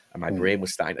tired and my brain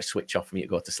was starting to switch off for me to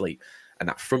go to sleep, and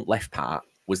that front left part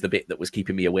was the bit that was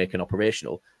keeping me awake and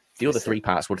operational, the other 3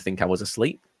 parts would think I was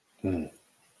asleep.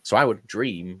 So I would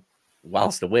dream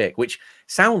whilst awake, which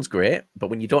sounds great,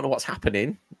 but when you don't know what's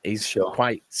happening, is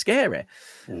quite scary.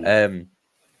 And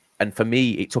for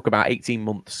me, it took about 18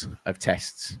 months of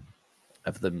tests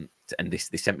of them. And they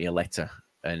sent me a letter,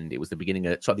 and it was the beginning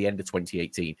of, so at the end of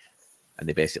 2018, and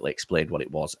they basically explained what it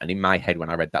was. And in my head, when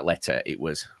I read that letter, it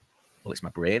was, well, it's my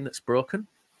brain that's broken,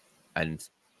 and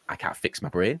I can't fix my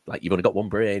brain. Like, you've only got one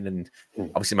brain, and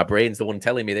obviously my brain's the one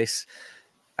telling me this.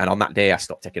 And on that day, I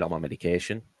stopped taking all my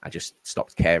medication. I just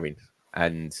stopped caring,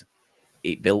 and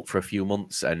it built for a few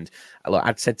months. And look,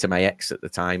 I'd said to my ex at the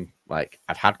time, like,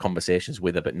 I'd had conversations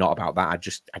with her, but not about that.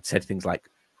 I'd said things like,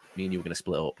 me and you were going to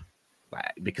split up.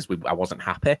 Because I wasn't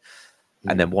happy.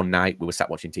 And then one night we were sat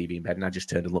watching TV in bed, and I just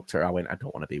turned and looked at her. I went, I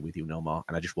don't want to be with you no more.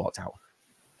 And I just walked out.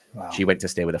 Wow. She went to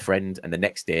stay with a friend. And the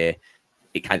next day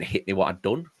it kind of hit me what I'd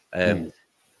done.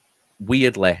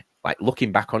 Weirdly, like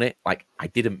looking back on it, like I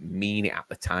didn't mean it at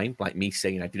the time. Like me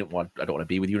saying I don't want to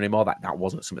be with you anymore. That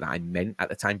wasn't something that I meant at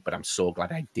the time, but I'm so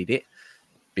glad I did it,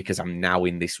 because I'm now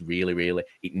in this really, really,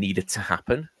 it needed to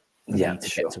happen. To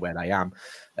get to where I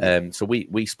am. So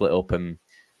we split up, and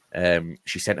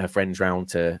she sent her friends round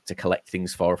to collect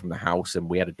things for her from the house, and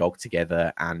we had a dog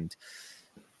together, and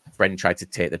a friend tried to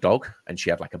take the dog, and she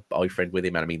had like a boyfriend with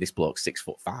him. And I mean, this bloke's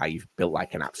 6'5", built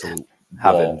like an absolute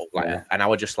wall. And I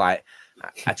was just like,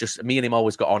 me and him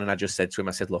always got on, and I just said to him,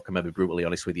 I said, look, I'm going to be brutally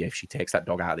honest with you. If she takes that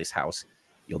dog out of this house,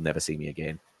 you'll never see me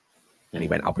again. And he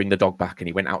went, I'll bring the dog back. And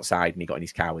he went outside and he got in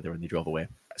his car with her, and they drove away.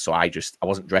 So I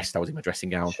wasn't dressed. I was in my dressing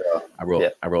gown. I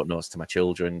wrote notes to my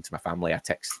children, to my family. I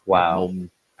texted my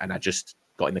mum, and I just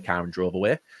got in the car and drove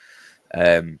away.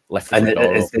 Left the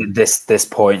door open. This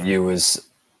point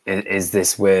is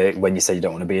this where, when you say you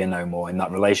don't want to be in no more in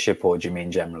that relationship, or do you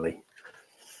mean generally?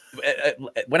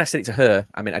 When I said it to her,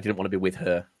 I mean, I didn't want to be with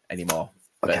her anymore.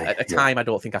 But at the time, I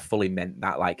don't think I fully meant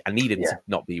that. Like, I needed to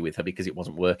not be with her because it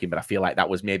wasn't working. But I feel like that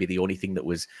was maybe the only thing that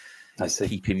was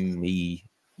keeping me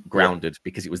grounded,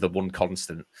 because it was the one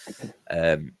constant.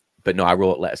 But no, I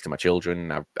wrote letters to my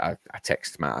children. I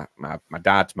texted my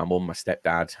dad, my mum, my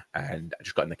stepdad, and I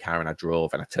just got in the car and I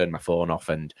drove, and I turned my phone off.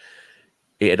 And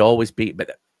it had always been,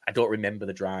 but I don't remember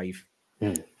the drive.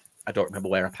 I don't remember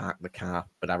where I parked the car,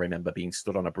 but I remember being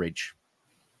stood on a bridge,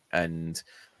 and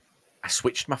I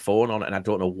switched my phone on, and I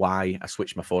don't know why I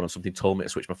switched my phone on. Something told me to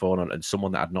switch my phone on, and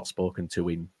someone that I'd not spoken to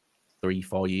in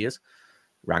 3-4 years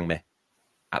rang me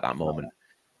at that moment,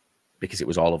 because it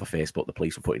was all over Facebook. The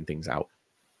police were putting things out,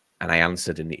 and I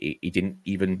answered, and he didn't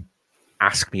even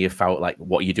ask me if I like,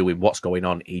 what are you doing? What's going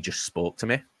on? He just spoke to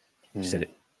me. He said,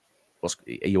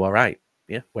 are you all right?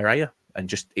 Yeah. Where are you? And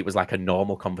just, it was like a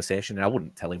normal conversation. And I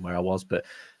wouldn't tell him where I was, but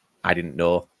I didn't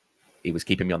know he was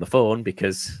keeping me on the phone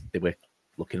because they were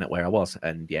looking at where I was.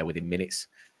 And yeah, within minutes,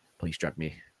 police dragged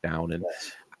me down. And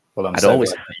well, I'm so glad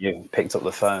that you picked up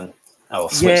the phone, or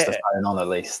switched the phone on at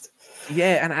least.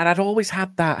 Yeah, and I'd always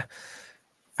had that.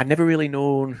 I'd never really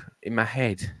known in my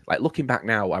head. Like, looking back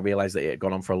now, I realized that it had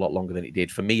gone on for a lot longer than it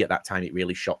did. For me at that time, it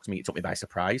really shocked me. It took me by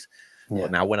surprise.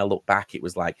 But now when I look back, it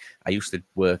was like, I used to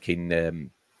work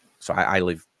in, so I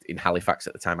lived in Halifax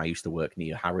at the time. I used to work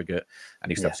near Harrogate, and I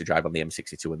used to have to drive on the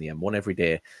M62 and the M1 every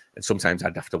day. And sometimes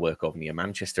I'd have to work over near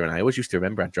Manchester. And I always used to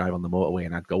remember I'd drive on the motorway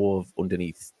and I'd go over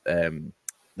underneath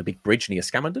the big bridge near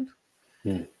Scammerton.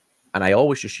 And I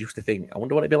always just used to think, I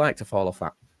wonder what it'd be like to fall off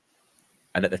that.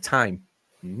 And at the time,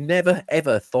 never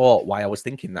ever thought why I was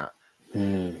thinking that.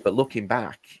 But looking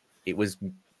back,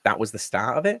 that was the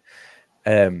start of it.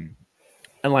 And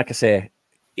like I say,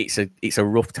 it's a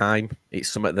rough time. It's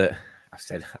something that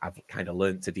I've kind of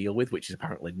learned to deal with, which is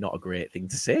apparently not a great thing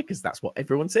to say because that's what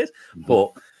everyone says.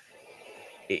 But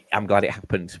I'm glad it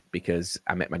happened because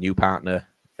I met my new partner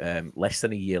less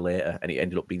than a year later, and it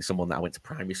ended up being someone that I went to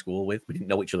primary school with. We didn't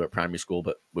know each other at primary school,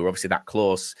 but we were obviously that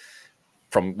close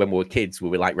from when we were kids. We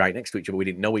were like right next to each other. We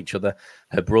didn't know each other.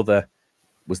 Her brother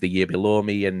was the year below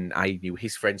me, and I knew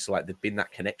his friends. So like there'd been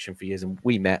that connection for years, and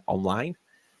we met online,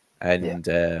 and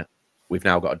we've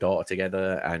now got a daughter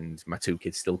together, and my two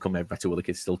other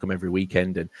kids still come every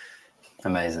weekend, and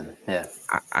amazing. Yeah,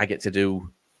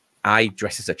 I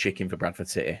dress as a chicken for Bradford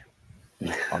City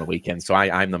on a weekend. So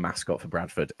I'm the mascot for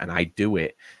Bradford, and I do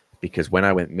it because when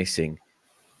I went missing,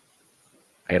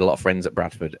 I had a lot of friends at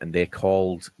Bradford, and they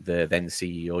called the then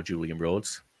CEO, Julian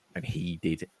Rhodes, and he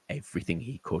did everything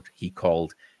he could. He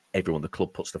called everyone. The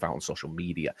club put stuff out on social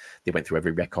media. They went through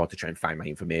every record to try and find my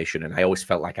information, and I always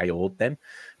felt like I owed them.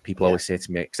 People always say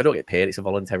to me, because I don't get paid, it's a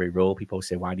voluntary role. People always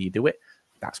say, why do you do it?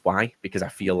 That's why, because I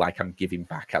feel like I'm giving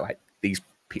back.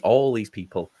 All these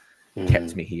people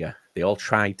kept me here. They all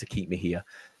tried to keep me here.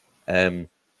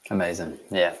 Amazing.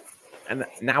 Yeah. And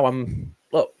now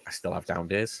I still have down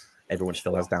days. Everyone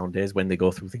still has down days when they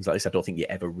go through things like this. I don't think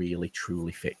you're ever really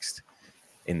truly fixed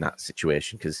in that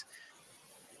situation because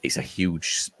it's a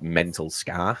huge mental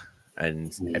scar.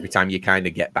 And every time you kind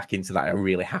of get back into that a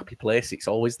really happy place, it's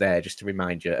always there just to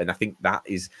remind you. And I think that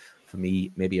is, for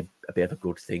me, maybe a bit of a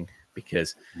good thing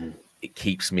because it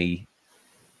keeps me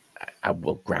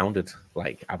grounded.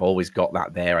 Like I've always got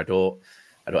that there. I don't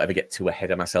ever get too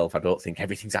ahead of myself. I don't think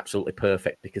everything's absolutely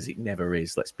perfect because it never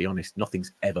is. Let's be honest,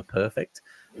 nothing's ever perfect.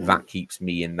 That keeps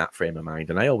me in that frame of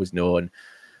mind. And I always know, and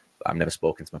I've never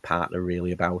spoken to my partner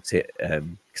really about it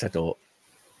because I don't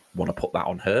want to put that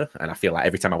on her. And I feel like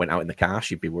every time I went out in the car,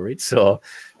 she'd be worried. So,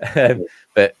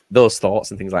 but those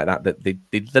thoughts and things like that,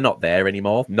 they're not there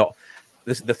anymore. Not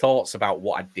the thoughts about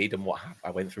what I did and what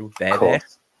I went through, they're there.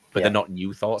 But they're not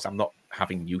new thoughts. I'm not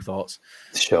having new thoughts.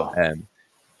 Sure.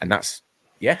 And that's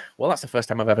the first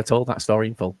time I've ever told that story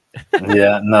in full.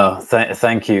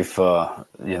 Thank you for,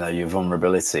 your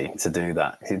vulnerability to do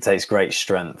that. It takes great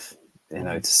strength,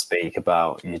 to speak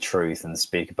about your truth and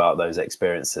speak about those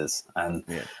experiences. And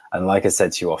like I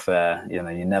said to you off air, you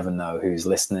never know who's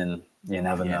listening. You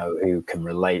never know who can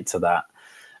relate to that.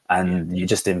 And you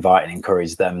just invite and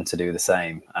encourage them to do the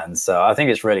same. And so I think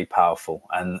it's really powerful.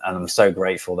 And I'm so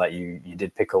grateful that you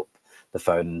did pick up the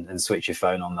phone and switch your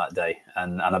phone on that day.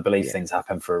 And I believe things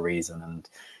happen for a reason. And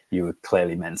you were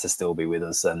clearly meant to still be with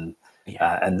us and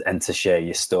to share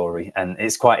your story. And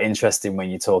it's quite interesting when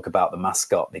you talk about the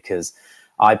mascot, because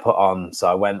I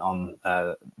went on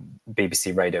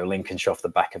BBC Radio Lincolnshire off the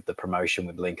back of the promotion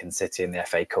with Lincoln City and the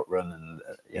FA Cup run and,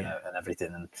 and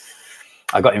everything. And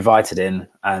I got invited in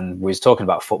and we was talking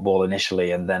about football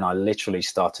initially. And then I literally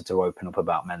started to open up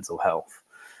about mental health.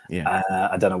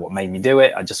 I don't know what made me do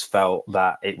it. I just felt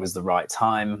that it was the right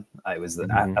time. It was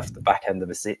after the back end of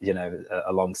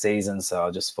a long season. So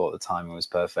I just thought the timing was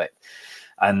perfect.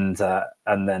 And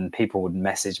then people would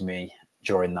message me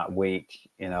during that week,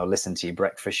 listen to your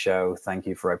breakfast show. Thank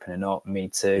you for opening up. Me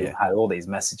too. I had all these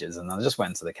messages, and I just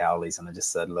went to the Cowleys and I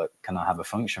just said, look, can I have a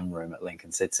function room at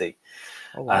Lincoln City?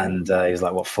 Oh, wow. And he was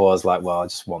like, what for? I was like, well, I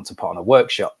just want to put on a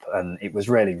workshop. And it was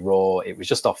really raw. It was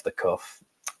just off the cuff.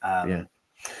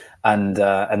 And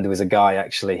there was a guy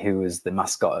actually who was the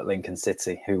mascot at Lincoln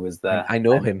City who was there. I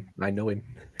know him.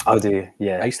 Oh, do you?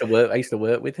 Yeah. I used to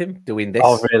work with him doing this.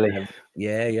 Oh, really?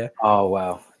 Yeah. Oh,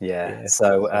 wow. Yeah.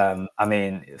 So, I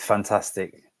mean,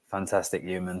 fantastic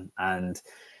human. And,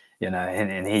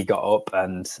 and he got up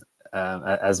and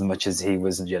as much as he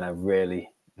was, really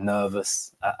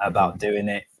nervous about doing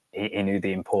it, he knew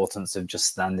the importance of just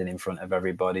standing in front of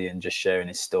everybody and just sharing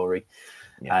his story.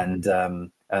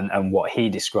 And what he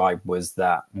described was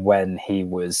that when he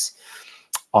was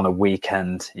on a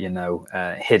weekend,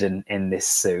 hidden in this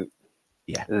suit,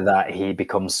 that he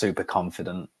becomes super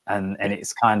confident. And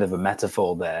it's kind of a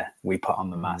metaphor there. We put on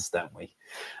the mask, don't we?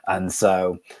 And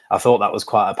so I thought that was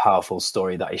quite a powerful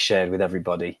story that he shared with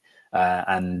everybody.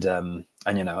 And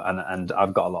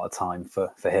I've got a lot of time for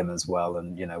him as well.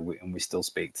 And, we still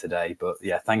speak today. But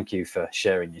thank you for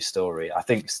sharing your story. I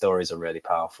think stories are really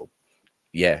powerful.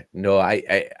 Yeah, no,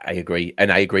 I agree.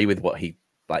 And I agree with what he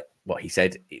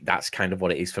said. That's kind of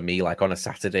what it is for me. Like on a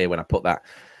Saturday when I put that,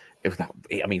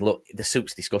 I mean, look, the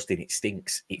soup's disgusting. It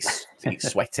stinks. It's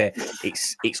sweaty.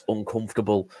 It's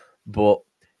uncomfortable. But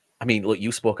I mean, look,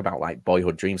 you spoke about like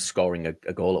boyhood dreams, scoring a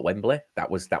goal at Wembley. That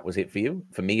was it for you.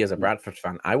 For me, as a Bradford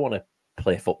fan, I want to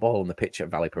play football on the pitch at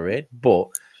Valley Parade, but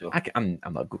Sure. I'm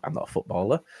not a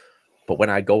footballer. But when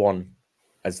I go on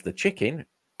as the chicken,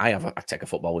 I take a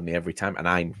football with me every time, and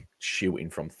I'm shooting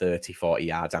from 30, 40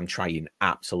 yards. I'm trying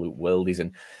absolute worldies,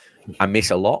 and I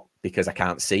miss a lot because I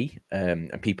can't see.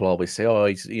 And people always say, "Oh,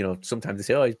 he's," sometimes they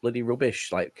say, "Oh, he's bloody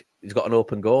rubbish. Like he's got an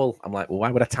open goal." I'm like, "Well,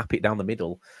 why would I tap it down the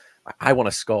middle? I want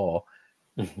to score."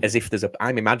 As if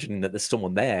I'm imagining that there's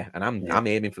someone there, and I'm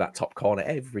aiming for that top corner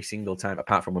every single time.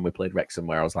 Apart from when we played Wrexham,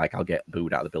 where I was like, I'll get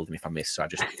booed out of the building if I miss, so I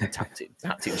just tapped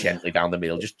it gently down the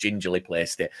middle, just gingerly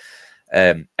placed it.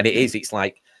 And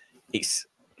it's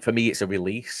for me, it's a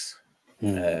release.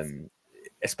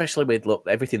 Especially with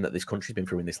everything that this country's been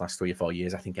through in this last 3 or 4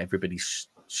 years. I think everybody's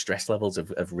stress levels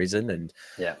have risen, and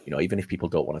even if people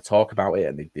don't want to talk about it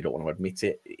and they don't want to admit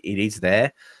it, it is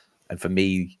there. And for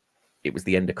me, it was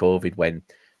the end of COVID when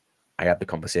I had the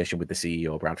conversation with the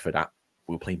CEO of Bradford.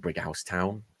 We were playing Brighouse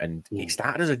Town, and it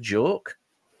started as a joke.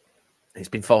 It's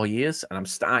been 4 years, and I'm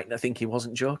starting to think he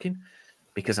wasn't joking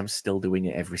because I'm still doing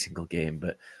it every single game.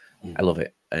 But I love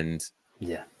it, and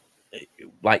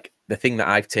like the thing that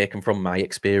I've taken from my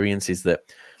experience is that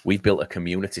we've built a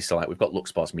community. So like we've got Look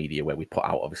Sports Media, where we put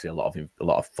out obviously a lot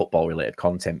of football related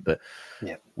content, but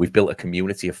we've built a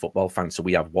community of football fans. So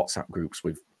we have WhatsApp groups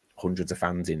with hundreds of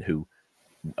fans in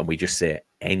and we just say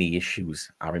any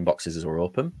issues, our inboxes are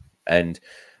open. And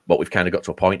what we've kind of got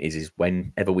to a point is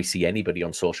whenever we see anybody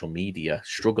on social media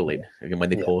struggling, and when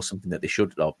they post something that they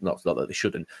should, or not that they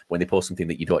shouldn't, when they post something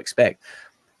that you don't expect,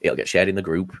 it'll get shared in the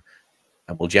group,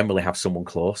 and we'll generally have someone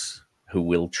close who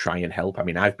will try and help. I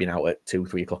mean, I've been out at 2,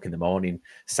 3 o'clock in the morning,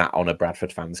 sat on a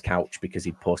Bradford fan's couch because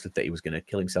he posted that he was going to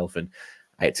kill himself, and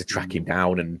I had to track him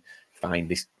down and find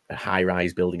this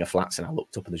high-rise building of flats, and I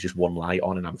looked up and there's just one light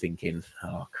on, and I'm thinking,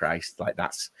 oh Christ, like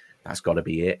that's got to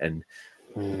be it. And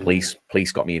the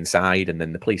police got me inside, and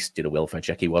then the police did a welfare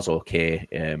check. He was okay,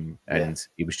 and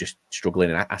he was just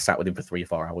struggling, and I sat with him for 3 or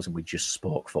 4 hours, and we just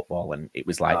spoke football, and it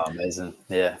was like, oh, amazing.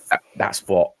 That's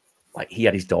what, like, he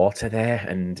had his daughter there,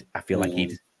 and I feel like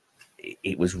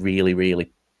it was really,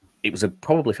 really, it was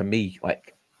probably for me,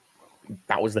 like,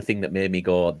 that was the thing that made me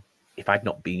go, if I'd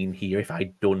not been here, if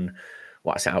I'd done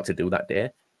what I set out to do that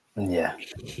day,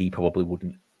 he probably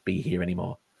wouldn't be here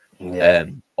anymore.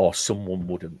 Or someone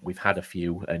wouldn't. We've had a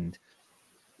few, and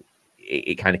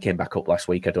it kind of came back up last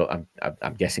week.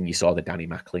 I'm guessing you saw the Danny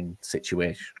Mackling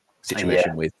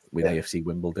situation with AFC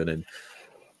Wimbledon. And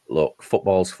look,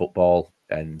 football's football,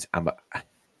 and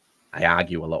I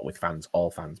argue a lot with fans,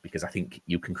 all fans, because I think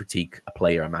you can critique a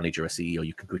player, a manager, a CEO,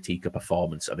 you can critique a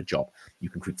performance of a job, you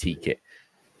can critique it.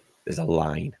 There's a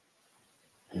line,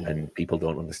 and people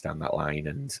don't understand that line.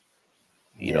 And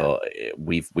you know,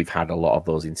 we've had a lot of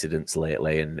those incidents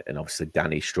lately, and obviously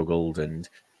Danny struggled, and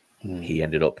he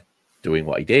ended up doing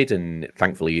what he did, and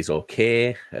thankfully he's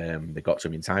okay. They got to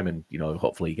him in time, and you know,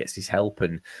 hopefully he gets his help,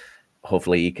 and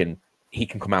hopefully he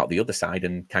can come out the other side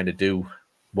and kind of do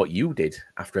what you did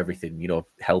after everything, you know,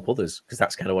 help others, because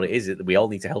that's kind of what it is. We all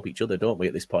need to help each other, don't we,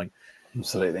 at this point?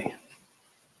 Absolutely.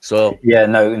 So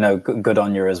good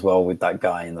on you as well with that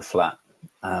guy in the flat.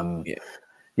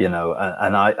 You know,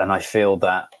 and I feel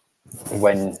that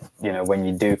when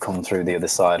you do come through the other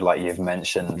side, like you've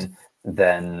mentioned,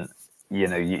 then you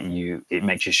know it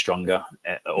makes you stronger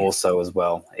also as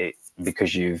well.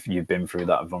 Because you've been through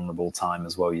that vulnerable time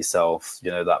as well yourself, you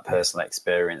know, that personal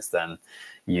experience, then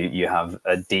you have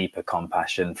a deeper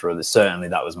compassion for others. Certainly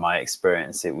that was my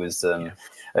experience. It was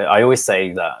I always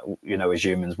say that, you know, as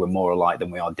humans we're more alike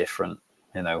than we are different.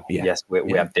 You know, yes,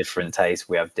 we have different tastes,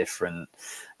 we have different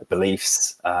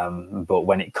beliefs, but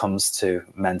when it comes to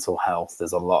mental health,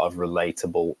 there's a lot of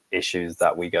relatable issues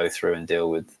that we go through and deal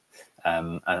with.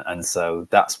 And so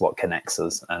that's what connects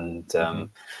us. And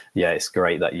it's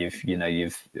great that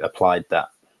you've applied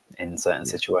that in certain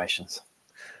situations.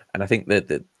 And I think that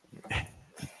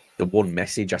the one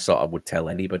message I sort of would tell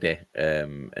anybody,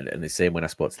 and the same when I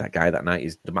spoke to that guy that night,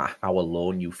 is no matter how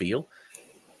alone you feel,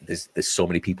 there's so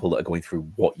many people that are going through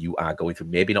what you are going through.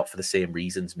 Maybe not for the same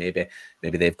reasons. Maybe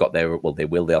they've got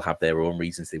they'll have their own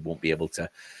reasons. They won't be able to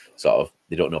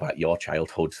they don't know about your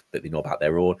childhood, but they know about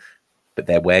their own. But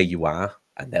they're where you are,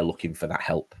 and they're looking for that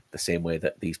help the same way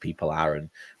that these people are. And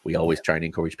we always try and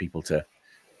encourage people to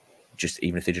just,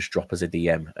 even if they just drop us a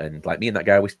DM. And like me and that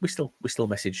guy, we still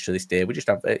message to this day. We just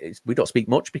have, we don't speak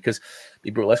much because,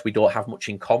 be brutal, we don't have much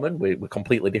in common. We're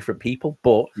completely different people,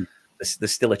 but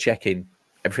there's still a check-in.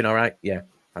 Everything all right? Yeah,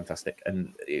 fantastic.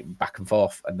 And back and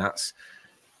forth. And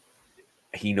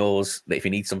he knows that if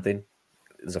he needs something,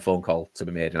 there's a phone call to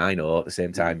be made, and I know at the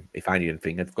same time, if I need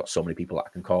anything, I've got so many people that I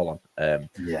can call on.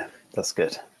 Yeah, that's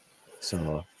good.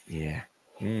 So yeah.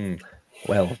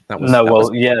 Well, that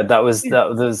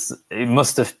was it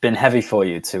must have been heavy for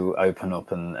you to open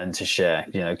up and to share,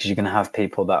 you know, because you're going to have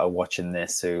people that are watching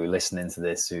this, who listening to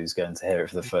this, who's going to hear it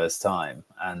for the first time.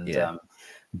 And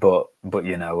but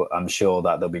you know, I'm sure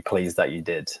that they'll be pleased that you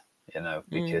did, you know,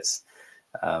 because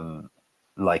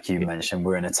like you mentioned,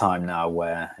 we're in a time now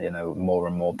where, you know, more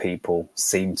and more people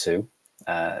seem to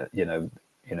you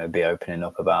know, be opening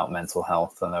up about mental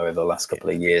health. I know over the last couple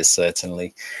of years,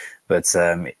 certainly, but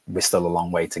we're still a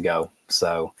long way to go.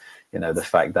 So, you know, the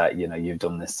fact that, you know, you've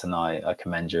done this tonight, I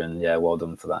commend you, and yeah, well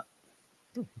done for that.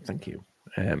 Thank you.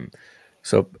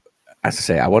 So, as I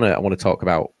say, I want to talk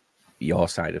about your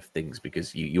side of things,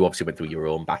 because you obviously went through your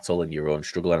own battle and your own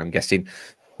struggle, and I'm guessing,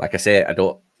 like I say, I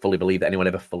don't fully believe that anyone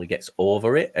ever fully gets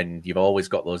over it, and you've always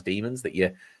got those demons that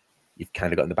you've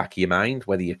kind of got in the back of your mind.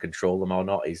 Whether you control them or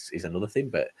not is another thing.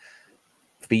 But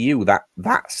for you,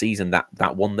 that season,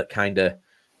 that one that kind of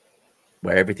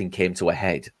where everything came to a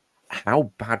head,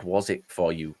 how bad was it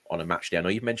for you on a match day? I know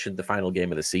you've mentioned the final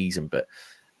game of the season, but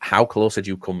how close had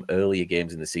you come earlier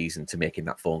games in the season to making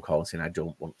that phone call and saying, I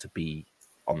don't want to be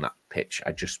on that pitch,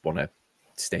 I just want to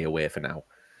stay away for now?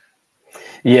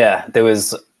 Yeah, there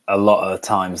was a lot of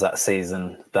times that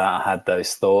season that I had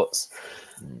those thoughts.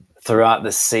 Throughout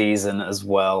the season as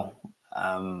well,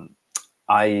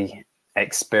 I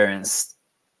experienced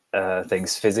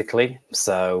things physically.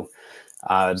 So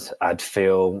I'd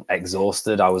feel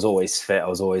exhausted. I was always fit. I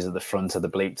was always at the front of the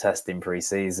bleep test in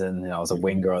pre-season. You know, I was a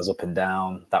winger. I was up and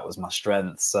down. That was my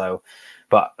strength. So,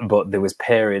 but there was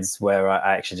periods where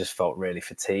I actually just felt really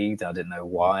fatigued. I didn't know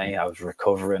why. I was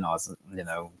recovering. I was, you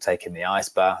know, taking the ice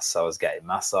baths. I was getting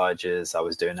massages. I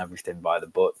was doing everything by the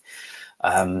book.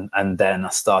 And then I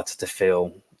started to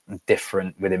feel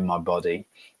different within my body.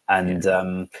 And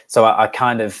so I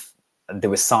kind of, there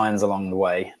were signs along the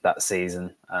way that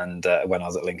season, and when I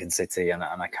was at Lincoln City, and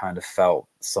I kind of felt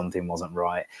something wasn't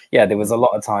right. Yeah, there was a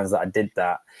lot of times that I did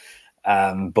that,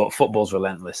 but football's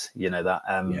relentless. You know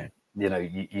that. You know,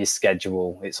 your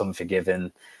schedule, it's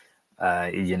unforgiving.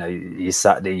 You know, your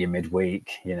Saturday, your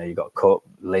midweek. You know, you got cup,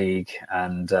 league,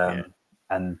 and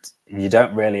you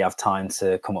don't really have time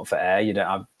to come up for air. You don't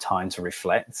have time to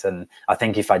reflect. And I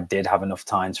think if I did have enough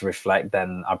time to reflect,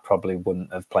 then I probably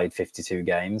wouldn't have played 52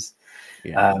 games.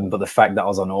 But the fact that I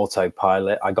was on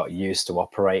autopilot, I got used to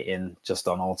operating just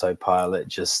on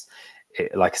autopilot.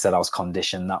 Like I said, I was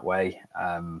conditioned that way.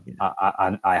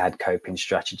 I had coping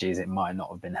strategies. It might not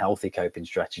have been healthy coping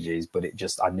strategies, but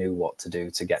I knew what to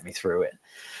do to get me through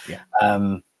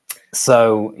it.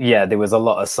 So yeah, there was a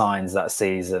lot of signs that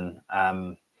season,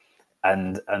 and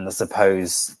I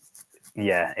suppose,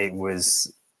 yeah, it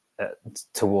was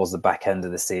towards the back end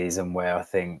of the season where I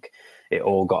think it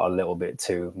all got a little bit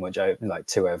too much, like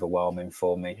too overwhelming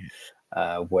for me.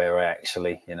 Where I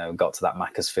actually, you know, got to that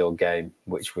Mansfield game,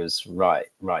 which was right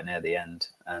near the end,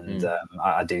 and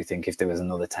I do think if there was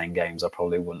another 10 games, I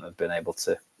probably wouldn't have been able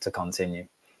to continue.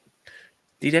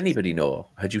 Did anybody know?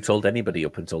 Had you told anybody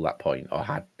up until that point, or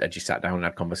had you sat down and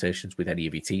had conversations with any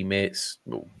of your teammates?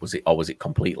 Was it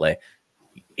completely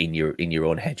in your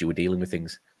own head you were dealing with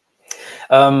things?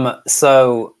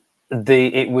 So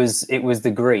it was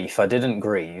the grief. I didn't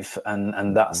grieve,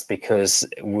 and that's because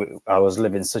I was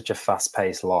living such a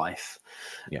fast-paced life,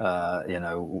 you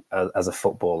know, as a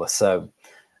footballer. So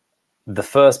the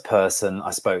first person I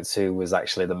spoke to was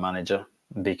actually the manager,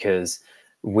 because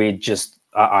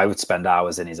I would spend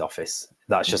hours in his office.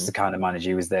 That's just the kind of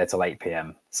manager. He was there till 8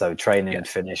 p.m. So training would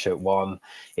finish at 1.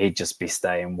 He'd just be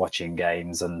staying watching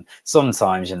games. And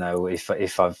sometimes, you know, if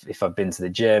I've been to the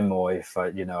gym, or if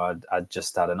I'd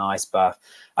just had an ice bath,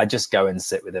 I'd just go and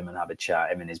sit with him and have a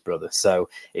chat, him and his brother. So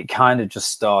it kind of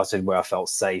just started where I felt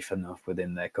safe enough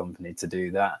within their company to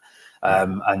do that.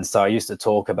 And so I used to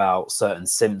talk about certain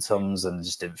symptoms and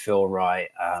just didn't feel right.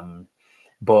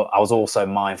 But I was also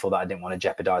mindful that I didn't want to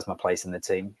jeopardize my place in the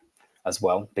team as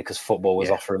well, because football was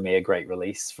offering me a great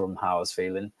release from how I was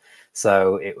feeling.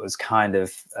 So it was kind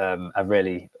of a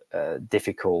really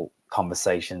difficult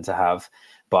conversation to have.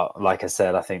 But like I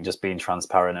said, I think just being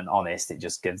transparent and honest, it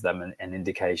just gives them an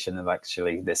indication of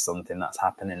actually there's something that's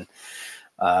happening.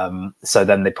 So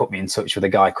then they put me in touch with a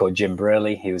guy called Jim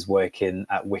Burley. He was working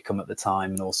at Wickham at the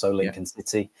time, and also Lincoln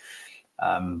City.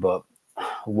 But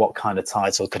what kind of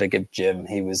title could I give Jim?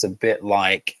 He was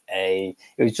it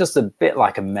was just a bit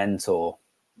like a mentor.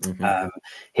 But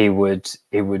it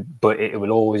would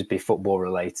always be football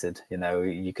related. You know,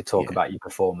 you could talk about your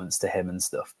performance to him and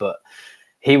stuff, but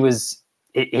he was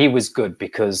good,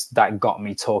 because that got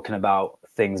me talking about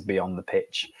things beyond the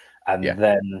pitch. And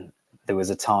then there was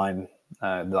a time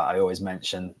that I always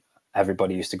mention,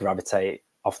 everybody used to gravitate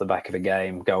off the back of a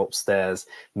game, go upstairs,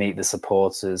 meet the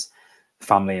supporters,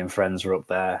 family and friends were up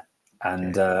there,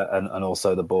 and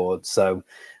also the board. So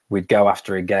we'd go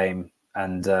after a game,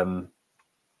 and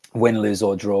win, lose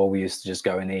or draw, we used to just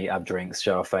go and eat, have drinks,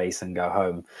 show our face and go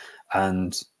home.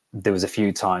 And there was a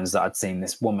few times that I'd seen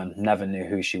this woman, never knew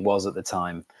who she was at the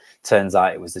time. Turns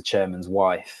out it was the chairman's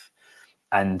wife.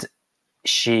 And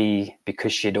she,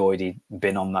 because she'd already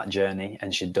been on that journey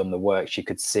and she'd done the work, she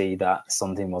could see that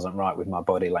something wasn't right with my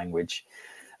body language,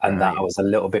 and that I was a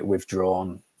little bit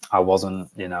withdrawn. I wasn't,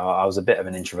 you know, I was a bit of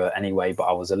an introvert anyway, but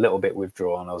I was a little bit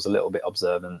withdrawn. I was a little bit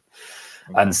observant.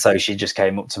 And so she just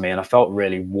came up to me, and I felt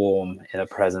really warm in her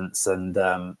presence. And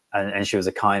she was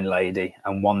a kind lady.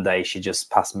 And one day she just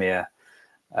passed me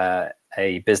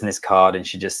a business card, and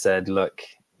she just said, "Look,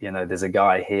 you know, there's a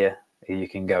guy here who you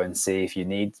can go and see if you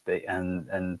need to be."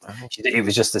 And it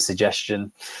was just a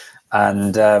suggestion.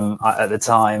 And at the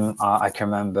time, I can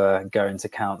remember going to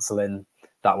counselling.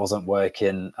 That wasn't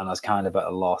working, and I was kind of at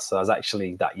a loss. So I was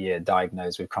actually that year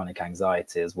diagnosed with chronic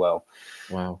anxiety as well.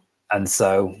 Wow. And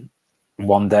so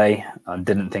one day, I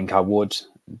didn't think I would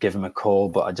give him a call,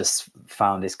 but I just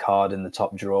found his card in the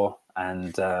top drawer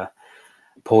and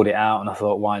pulled it out. And I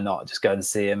thought, why not just go and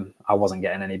see him? I wasn't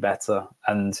getting any better.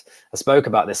 And I spoke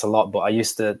about this a lot, but I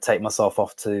used to take myself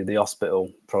off to the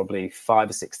hospital probably 5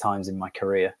 or 6 times in my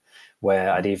career,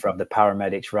 where I'd either have the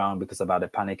paramedics round because I've had a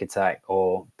panic attack,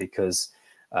 or because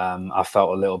I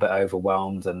felt a little bit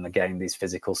overwhelmed. And again, these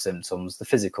physical symptoms, the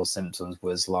physical symptoms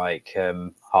was like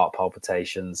heart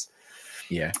palpitations.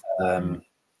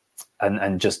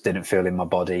 And just didn't feel in my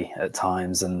body at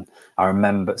times. And I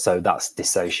remember, so that's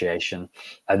dissociation.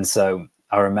 And so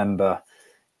I remember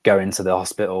going to the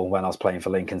hospital when I was playing for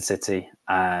Lincoln City,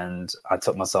 and I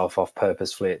took myself off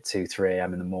purposefully at 2, 3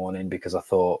 a.m. in the morning, because I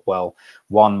thought, well,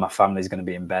 one, my family's going to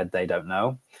be in bed, they don't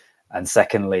know. And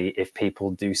secondly, if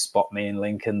people do spot me in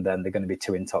Lincoln, then they're going to be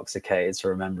too intoxicated to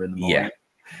remember in the morning.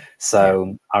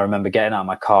 So I remember getting out of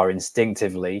my car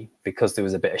instinctively, because there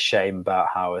was a bit of shame about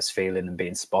how I was feeling and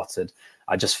being spotted.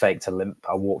 I just faked a limp.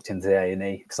 I walked into the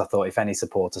A&E because I thought, if any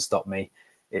supporter stopped me,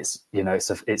 it's, you know,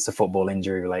 it's a football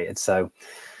injury related. So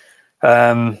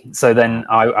then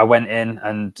I went in,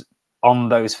 and on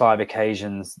those 5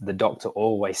 occasions, the doctor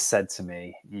always said to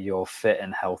me, "You're fit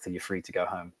and healthy, you're free to go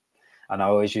home." And I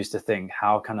always used to think,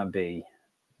 how can I be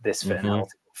this fit and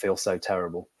healthy, feel so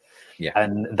terrible?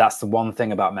 And that's the one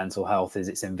thing about mental health, is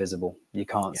it's invisible. You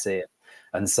can't see it.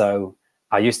 And so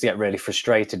I used to get really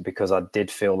frustrated because I did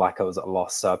feel like I was at a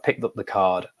loss. So I picked up the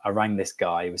card. I rang this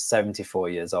guy. He was 74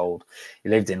 years old. He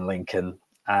lived in Lincoln.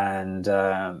 And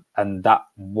that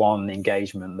one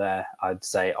engagement there, I'd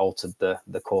say, altered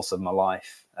the course of my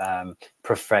life,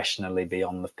 professionally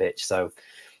beyond the pitch. So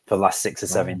for the last 6 or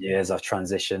 7 years, I've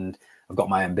transitioned. I've got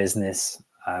my own business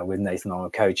with Nathan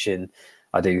Arnold Coaching.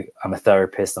 I'm a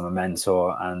therapist, I'm a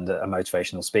mentor, and a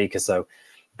motivational speaker. So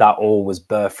that all was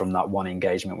birthed from that one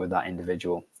engagement with that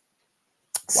individual.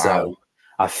 So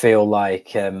I feel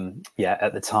like,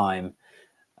 at the time,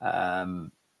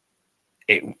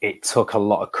 it took a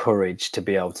lot of courage to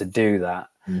be able to do that.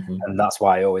 And that's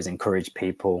why I always encourage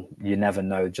people, you never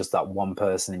know, just that one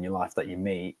person in your life that you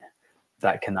meet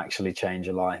that can actually change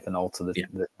your life and alter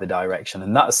the direction.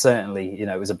 And that's certainly, you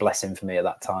know, it was a blessing for me at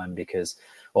that time, because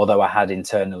although I had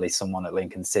internally someone at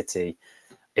Lincoln City,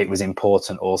 it was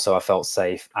important also, I felt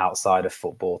safe outside of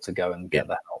football to go and get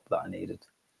the help that I needed.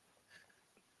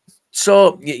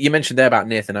 So you mentioned there about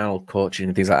Nathan Arnold coaching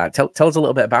and things like that. Tell us a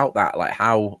little bit about that. Like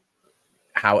how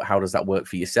does that work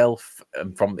for yourself?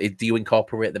 Do you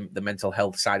incorporate the mental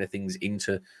health side of things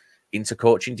into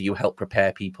coaching? Do you help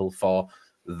prepare people for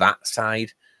that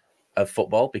side of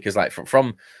football? Because like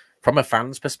from a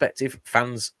fan's perspective,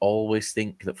 fans always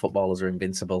think that footballers are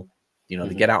invincible. You know,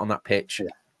 they get out on that pitch,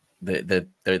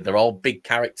 they're all big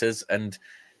characters, and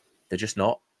they're just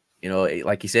not. You know,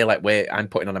 like you say, like where I'm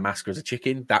putting on a mask as a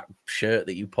chicken, that shirt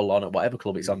that you pull on at whatever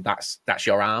club it's on, that's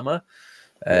your armor.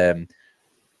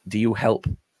 Do you help?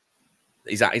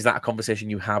 Is that a conversation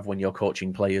you have when you're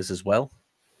coaching players as well?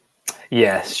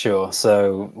 Yes, sure.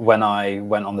 So when I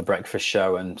went on the breakfast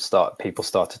show and people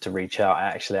started to reach out, I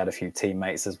actually had a few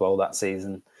teammates as well that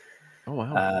season. Oh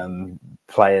wow!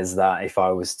 Players that if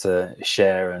I was to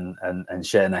share and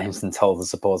share names and tell the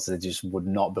supporters, they just would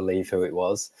not believe who it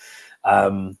was.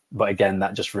 But again,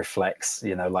 that just reflects,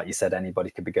 you know, like you said, anybody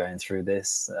could be going through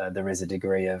this. There is a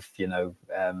degree of, you know,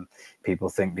 people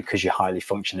think because you're highly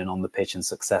functioning on the pitch and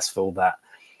successful that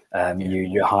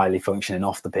you're highly functioning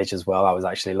off the pitch as well. I was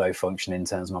actually low functioning in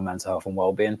terms of my mental health and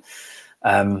well-being.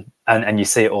 And you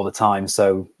see it all the time.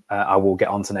 So I will get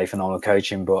onto Nathan Arnold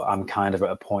coaching, but I'm kind of at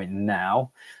a point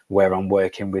now where I'm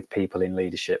working with people in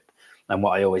leadership. And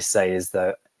what I always say is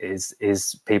that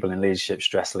is people in leadership,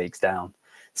 stress leaks down.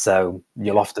 So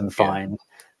you'll often find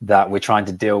that we're trying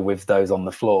to deal with those on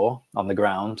the floor, on the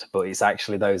ground, but it's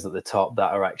actually those at the top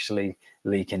that are actually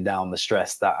leaking down the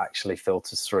stress that actually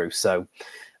filters through. So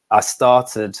I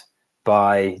started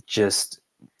by just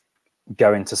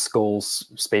going to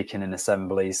schools, speaking in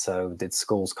assemblies. So did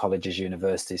schools, colleges,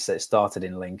 universities. So it started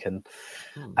in Lincoln.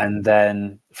 And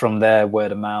then from there,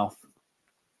 word of mouth.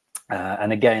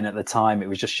 And again, at the time, it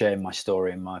was just sharing my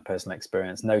story and my personal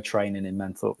experience. No training in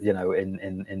mental,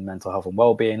 in mental health and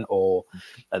well-being, or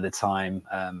at the time,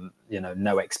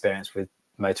 no experience with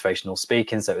motivational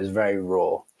speaking. So it was very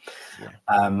raw.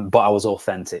 But I was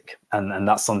authentic, and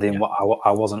that's something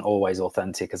I wasn't always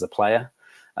authentic as a player.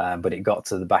 But it got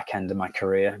to the back end of my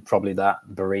career. Probably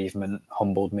that bereavement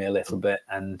humbled me a little bit.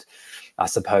 And I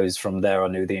suppose from there, I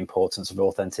knew the importance of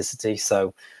authenticity.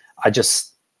 So I just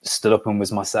stood up and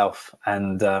was myself.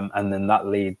 And then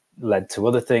that led to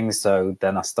other things. So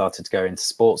then I started to go into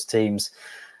sports teams,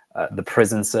 the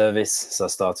prison service. So I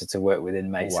started to work with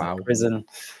inmates in prison,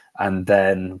 and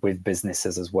then with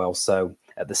businesses as well. So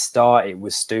at the start, it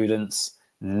was students.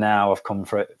 Now I've come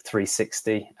for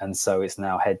 360, and so it's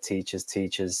now head teachers,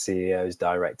 CEOs,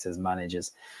 directors,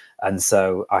 managers, and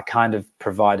so I kind of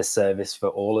provide a service for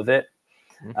all of it.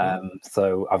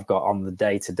 So I've got on the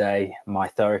day-to-day my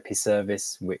therapy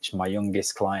service, which my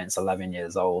youngest client's 11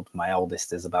 years old, my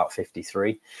oldest is about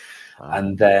 53,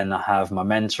 and then I have my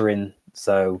mentoring.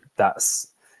 So that's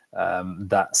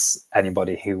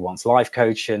anybody who wants life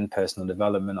coaching, personal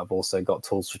development. I've also got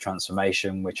tools for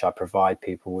transformation, which I provide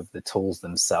people with the tools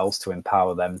themselves to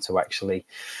empower them to actually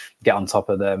get on top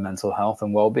of their mental health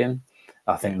and well-being.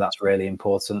 I think that's really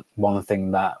important. One thing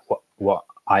that what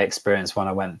I experienced when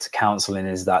I went to counseling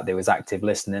is that there was active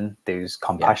listening, there was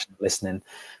compassionate listening,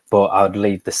 but I would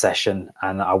leave the session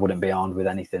and I wouldn't be armed with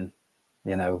anything,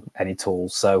 any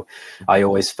tools. So I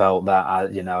always felt that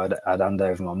I'd hand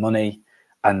over my money,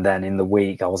 and then in the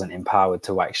week I wasn't empowered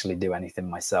to actually do anything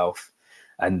myself.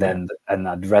 And then and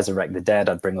I'd resurrect the dead.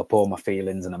 I'd bring up all my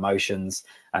feelings and emotions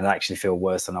and actually feel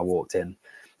worse than I walked in.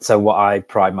 So what I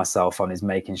pride myself on is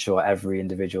making sure every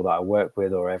individual that I work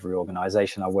with, or every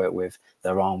organization I work with,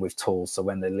 they're armed with tools. So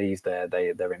when they leave there,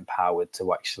 they're empowered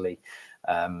to actually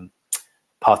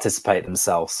participate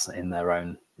themselves in their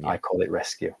own, I call it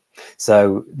rescue.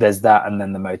 So there's that, and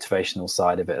then the motivational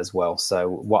side of it as well. So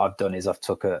what I've done is I've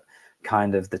took a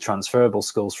kind of the transferable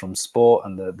skills from sport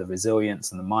and the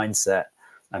resilience and the mindset,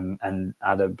 and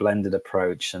add a blended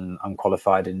approach. And I'm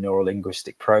qualified in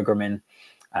neuro-linguistic programming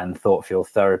and thought field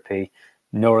therapy.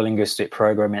 Neuro-linguistic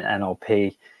programming,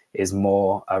 NLP, is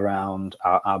more around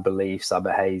our beliefs, our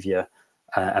behavior,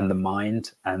 and the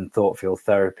mind. And thought field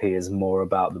therapy is more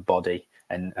about the body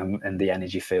and the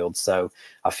energy field. So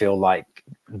I feel like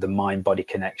the mind-body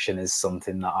connection is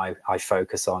something that I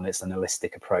focus on. It's an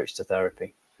holistic approach to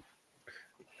therapy.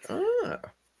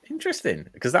 Interesting,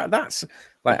 because that's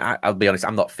like, I'll be honest,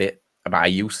 I'm not fit, but I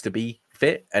used to be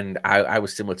fit, and I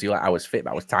was similar to you. Like, I was fit,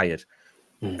 but I was tired,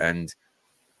 and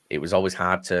it was always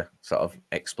hard to sort of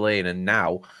explain. And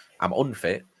now I'm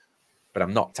unfit, but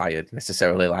I'm not tired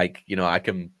necessarily. Like, I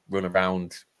can run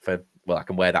around I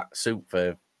can wear that suit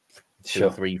for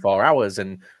 2, 3, 4 hours.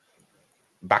 And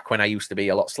back when I used to be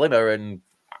a lot slimmer and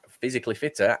physically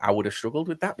fitter, I would have struggled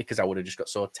with that because I would have just got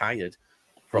so tired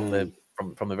from the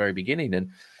very beginning.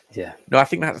 And I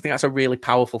think that's a really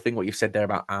powerful thing, what you've said there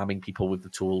about arming people with the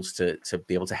tools to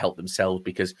be able to help themselves,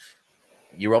 because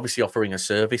you're obviously offering a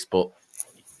service, but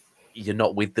you're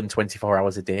not with them 24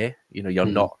 hours a day. You're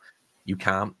not, you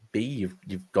can't be,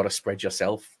 you've got to spread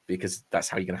yourself, because that's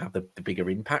how you're going to have the bigger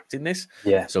impact in this.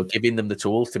 So giving them the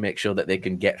tools to make sure that they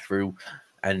can get through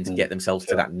and get themselves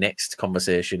to that next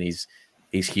conversation is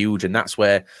huge. And that's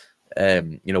where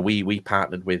we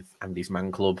partnered with Andy's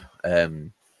Man Club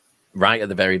right at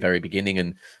the very, very beginning.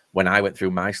 And when I went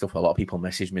through my stuff, a lot of people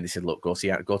messaged me. They said, look, go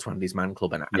to Andy's Man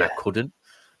Club. And I couldn't,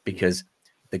 because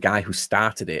the guy who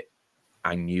started it,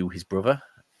 I knew his brother.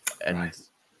 And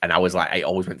I was like, I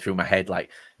always went through my head, like,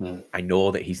 I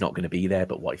know that he's not going to be there,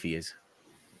 but what if he is?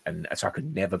 And so I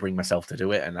could never bring myself to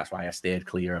do it. And that's why I stayed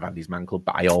clear of Andy's Man Club.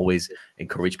 But I always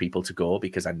encourage people to go,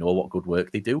 because I know what good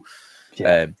work they do.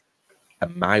 And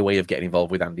my way of getting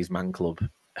involved with Andy's Man Club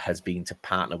has been to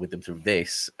partner with them through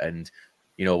this. And,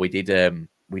 we did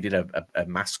a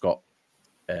mascot,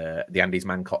 the Andy's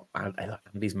Man Club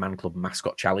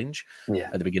mascot challenge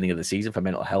at the beginning of the season for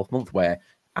Mental Health Month, where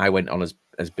I went on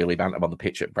as Billy Bantam on the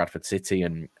pitch at Bradford City,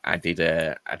 and I did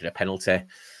a penalty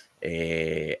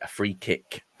a free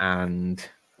kick, and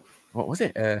what was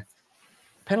it?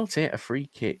 Penalty, a free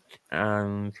kick,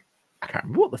 and I can't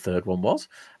remember what the third one was.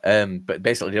 But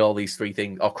basically did all these three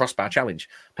things, or crossbar challenge,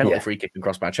 penalty, free kick, and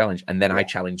crossbar challenge. And then I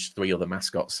challenged 3 other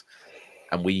mascots,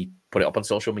 and we put it up on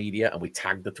social media, and we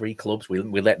tagged the 3 clubs.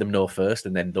 We let them know first,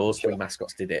 and then those 3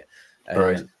 mascots did it.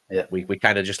 We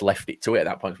kind of just left it to it at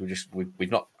that point.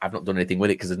 I've not done anything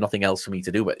with it because there's nothing else for me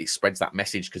to do, but it spreads that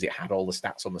message because it had all the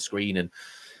stats on the screen, and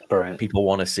people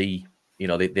want to see,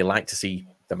 they like to see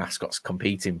the mascots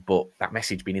competing, but that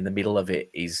message being in the middle of it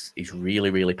is really,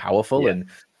 really powerful. And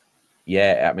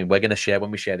I mean, we're going to share,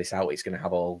 when we share this out, it's going to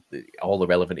have all the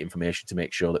relevant information to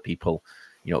make sure that people,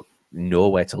 know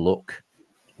where to look.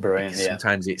 Brilliant.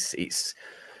 Sometimes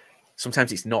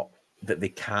it's not that they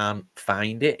can't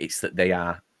find it, it's that they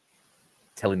are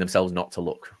telling themselves not to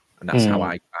look. And that's how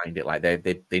I find it. Like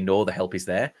they know the help is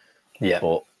there. Yeah.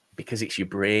 But because it's your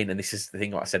brain, and this is the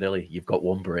thing what I said earlier, you've got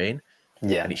one brain.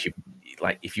 Yeah. And it's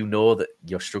if you know that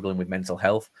you're struggling with mental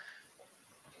health,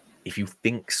 if you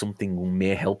think something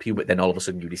may help you, but then all of a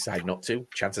sudden you decide not to,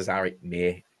 chances are it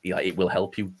will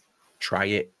help you. Try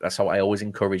it. That's how I always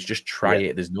encourage. Just try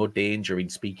it. There's no danger in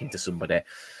speaking to somebody.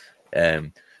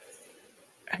 For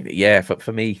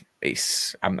me,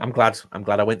 I'm glad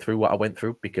I went through what I went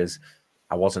through, because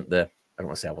I don't want to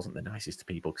say I wasn't the nicest to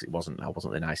people, because I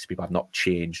wasn't the nicest to people. I've not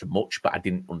changed much, but I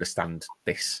didn't understand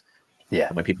this. Yeah.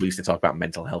 And when people used to talk about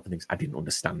mental health and things, I didn't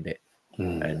understand it.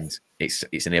 And it's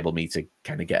enabled me to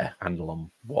kind of get a handle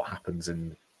on what happens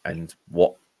and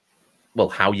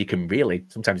how you can really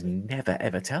sometimes never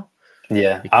ever tell.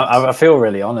 Yeah, I feel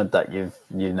really honoured that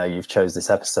you've chose this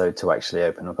episode to actually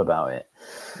open up about it.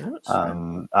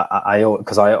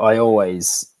 Because I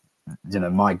always,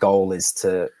 my goal is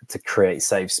to create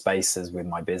safe spaces with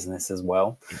my business as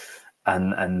well,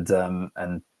 and to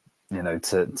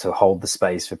hold the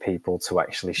space for people to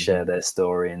actually share their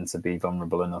story and to be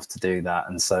vulnerable enough to do that.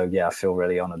 And so I feel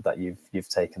really honoured that you've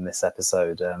taken this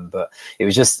episode. But it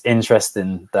was just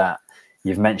interesting that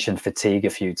you've mentioned fatigue a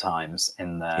few times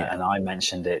in there, and I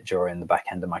mentioned it during the back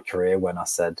end of my career when I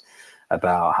said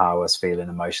about how I was feeling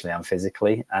emotionally and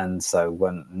physically. And so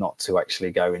when not to actually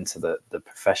go into the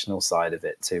professional side of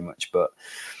it too much, but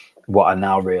what I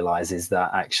now realize is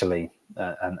that actually,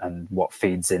 and what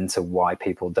feeds into why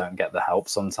people don't get the help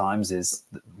sometimes is,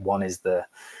 one is the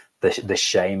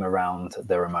shame around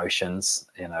their emotions,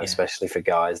 especially for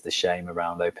guys, the shame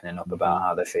around opening up about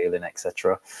how they're feeling,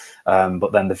 etc.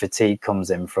 But then the fatigue comes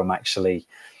in from actually,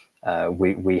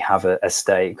 we have a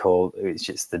state called,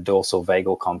 it's the dorsal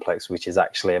vagal complex, which is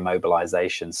actually a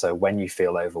mobilization. So when you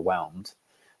feel overwhelmed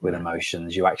with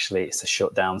emotions, it's a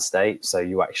shutdown state. So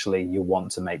you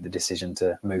want to make the decision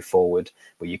to move forward,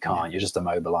 but you can't, you're just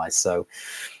immobilized. So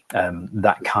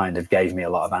that kind of gave me a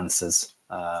lot of answers.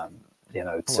 As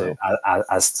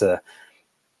to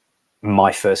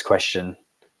my first question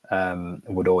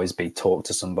would always be talk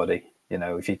to somebody.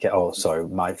 If you get,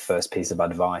 my first piece of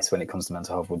advice when it comes to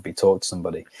mental health would be talk to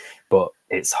somebody. But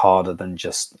it's harder than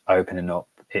just opening up.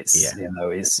 It's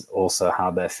it's also how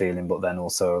they're feeling, but then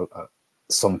also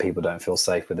some people don't feel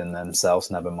safe within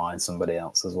themselves, never mind somebody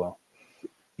else as well.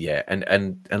 Yeah,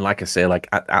 and like I say, like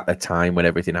at the time when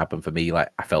everything happened for me, like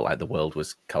I felt like the world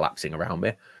was collapsing around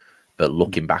me. But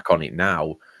looking back on it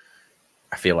now,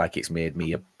 I feel like it's made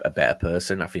me a better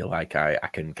person. I feel like I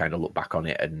can kind of look back on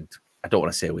it, and I don't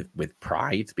want to say with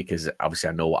pride, because obviously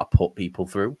I know what I put people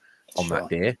through on that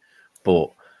day,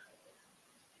 but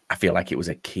I feel like it was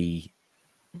a key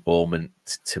moment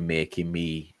to making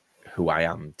me who I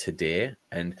am today.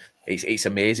 And it's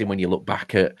amazing when you look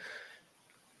back at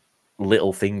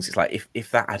little things. It's like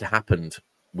if that had happened,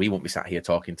 we wouldn't be sat here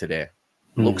talking today.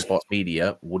 Luck Sports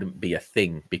Media wouldn't be a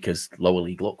thing, because Lower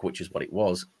League Luck, which is what it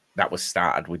was, that was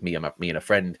started with me and a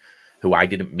friend who I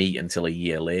didn't meet until a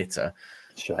year later,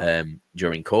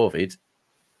 during COVID.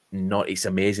 It's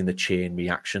amazing the chain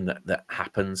reaction that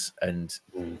happens. And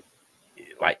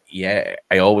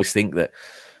I always think that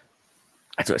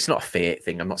it's not a fate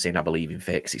thing. I'm not saying I believe in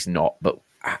fate, 'cause it's not, but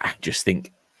I just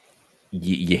think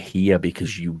you're here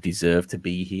because you deserve to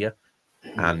be here.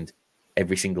 And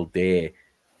every single day,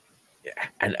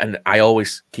 and I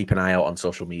always keep an eye out on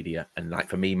social media. And like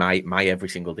for me, my every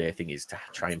single day thing is to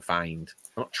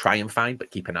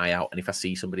but keep an eye out. And if I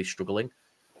see somebody struggling,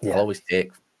 I'll always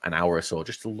take an hour or so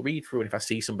just to read through. And if I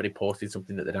see somebody posting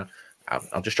something that they don't,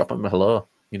 I'll just drop them a hello,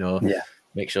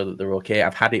 make sure that they're okay.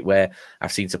 I've had it where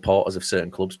I've seen supporters of certain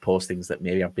clubs post things that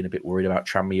maybe I've been a bit worried about.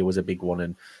 Tranmere was a big one.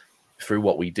 And through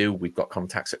what we do, we've got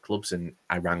contacts at clubs, and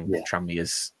I rang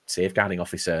Tranmere's safeguarding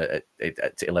officer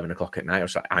at 11 o'clock at night. I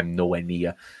was like, I'm nowhere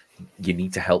near you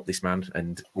need to help this man,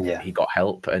 and Yeah. he got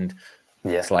help, and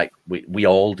Yeah. it's like we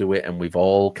all do it, and we've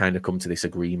all kind of come to this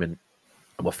agreement.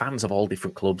 And we're fans of all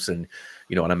different clubs, and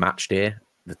you know, on a match day,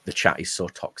 the chat is so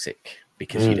toxic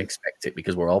because you'd expect it,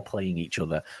 because we're all playing each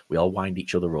other, we all wind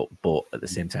each other up, but at the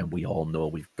same time, we all know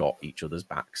we've got each other's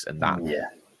backs, and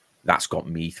that's got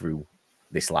me through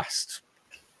this last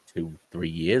 2-3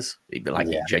 years. It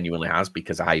genuinely has,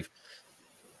 because I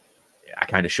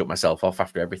kind of shut myself off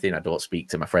after everything. I don't speak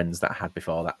to my friends that I had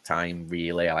before that time,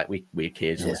 really. We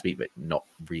occasionally speak, but not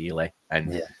really.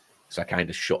 And so I kind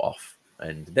of shut off,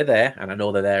 and they're there, and I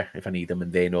know they're there if I need them,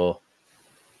 and they know,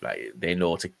 like, they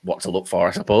know what to look for,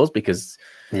 I suppose, because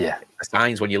the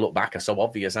signs when you look back are so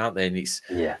obvious, aren't they? And it's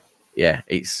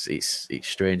it's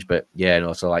strange, but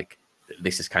so like,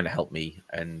 this has kind of helped me,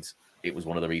 and it was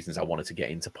one of the reasons I wanted to get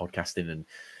into podcasting, and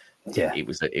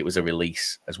it was a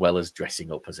release as well as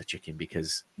dressing up as a chicken,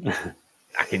 because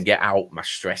I can get out my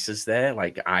stresses there.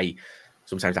 Like,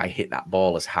 sometimes I hit that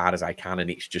ball as hard as I can, and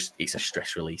it's a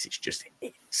stress release. It's just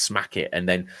smack it, and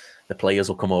then the players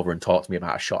will come over and talk to me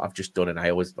about a shot I've just done, and I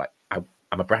always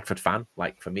I'm a Bradford fan.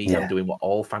 Like, for me, I'm doing what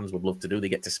all fans would love to do. They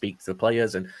get to speak to the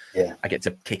players, and I get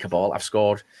to kick a ball. I've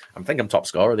scored. I think I'm top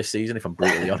scorer this season, if I'm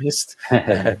brutally honest.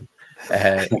 And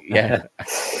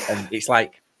it's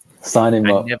like, sign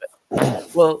him up.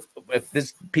 Well,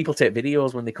 there's people take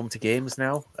videos when they come to games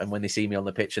now, and when they see me on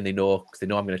the pitch, and they know, because they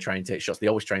know I'm going to try and take shots. They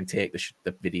always try and take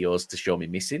the videos to show me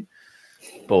missing,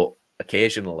 but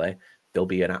occasionally there'll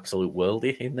be an absolute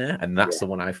worldie in there, and that's the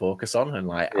one I focus on, and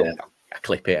like I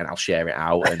clip it and I'll share it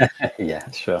out, and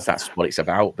that's what it's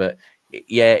about. But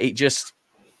it just,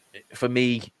 for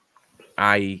me,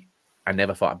 I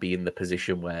never thought I'd be in the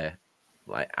position where,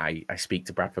 like, I speak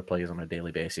to Bradford players on a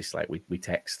daily basis. Like, we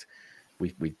text,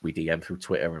 we DM through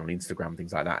Twitter and on Instagram,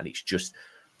 things like that, and it's just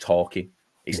talking.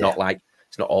 It's not like,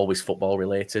 it's not always football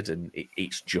related, and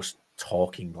it's just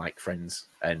talking like friends.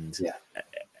 And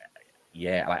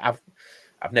like, I've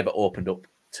never opened up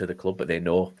to the club, but they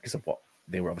know, because of what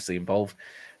they were obviously involved.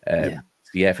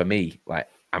 For me, like,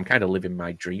 I'm kind of living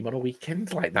my dream on a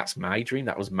weekend. Like, that's my dream.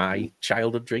 That was my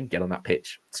childhood dream. Get on that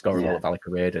pitch, score a goal at Valley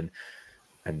Parade,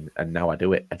 and now I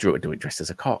do it. I do it dressed as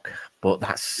a cock, but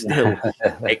that's still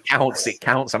it counts. It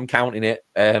counts. I'm counting it.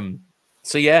 Look,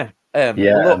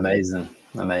 amazing.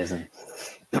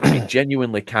 I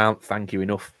genuinely can't thank you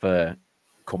enough for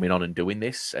coming on and doing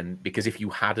this. And because if you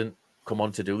hadn't come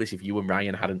on to do this, if you and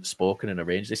Ryan hadn't spoken and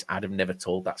arranged this, I'd have never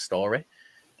told that story.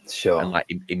 Sure. And like,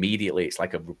 immediately, it's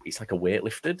like a weight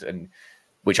lifted, and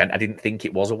which I didn't think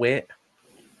it was a weight.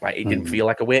 Like, it didn't feel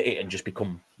like a weight. It had just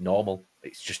become normal.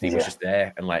 It's just, it was just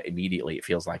there, and like, immediately it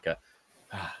feels like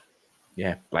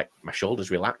like my shoulders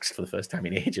relaxed for the first time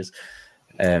in ages.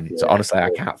 So honestly,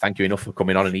 I can't thank you enough for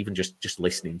coming on, and even just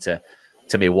listening to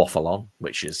me waffle on,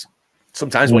 which is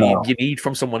sometimes what you need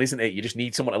from someone, isn't it? You just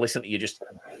need someone to listen to you just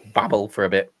babble for a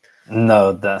bit.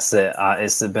 No, that's it.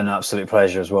 It's been an absolute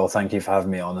pleasure as well. Thank you for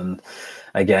having me on, and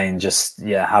again, just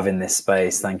having this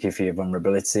space. Thank you for your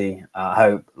vulnerability. I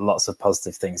hope lots of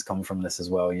positive things come from this as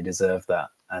well. You deserve that,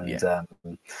 and you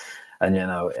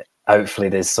know, hopefully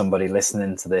there's somebody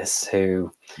listening to this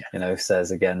who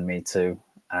says, again, me too,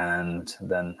 and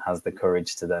then has the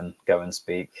courage to then go and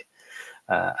speak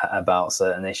about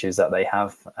certain issues that they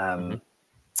have.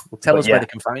 Well, tell us where they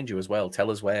can find you as well. Tell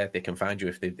us where they can find you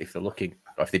if they're looking,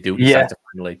 or if they do decide to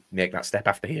finally make that step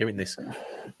after hearing this.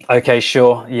 Okay,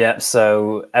 sure. Yeah.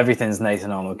 So everything's Nathan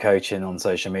Arnold Coaching on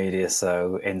social media.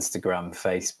 So Instagram,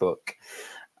 Facebook.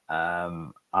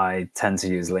 I tend to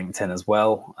use LinkedIn as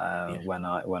well when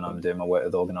I'm doing my work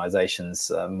with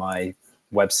organizations. My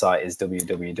website is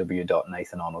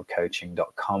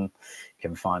www.nathanarnoldcoaching.com. You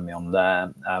can find me on there.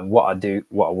 What I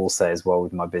will say as well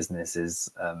with my business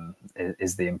is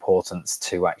the importance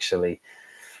to actually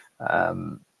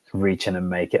reach in and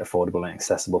make it affordable and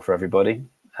accessible for everybody.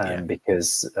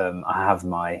 Because I have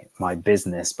my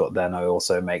business, but then I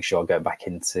also make sure I go back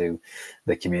into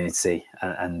the community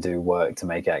and do work to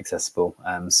make it accessible.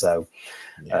 So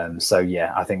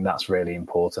I think that's really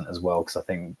important as well, because I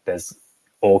think there's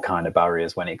all kind of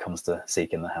barriers when it comes to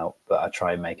seeking the help, but I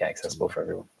try and make it accessible for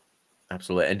everyone.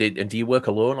 Absolutely. And do you work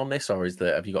alone on this, or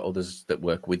have you got others that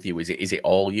work with you? Is it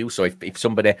all you? So if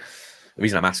somebody, the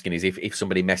reason I'm asking is if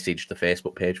somebody messaged the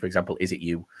Facebook page, for example, is it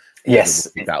you? Yes.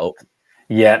 Pick that up?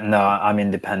 Yeah, no, I'm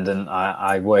independent.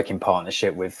 I work in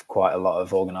partnership with quite a lot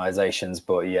of organizations,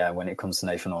 but when it comes to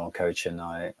Nathan Arnold Coaching,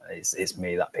 it's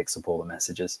me that picks up all the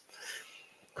messages.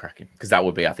 Cracking. Because that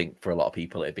would be, I think, for a lot of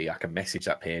people, it'd be, I can message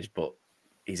that page, but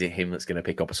is it him that's going to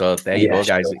pick up? So there you go,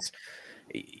 guys.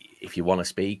 Sure. If you want to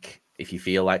speak, if you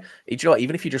feel like,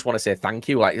 even if you just want to say thank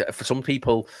you, like for some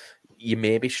people, you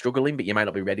may be struggling, but you might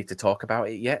not be ready to talk about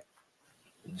it yet.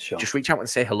 Sure. Just reach out and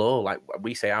say hello. Like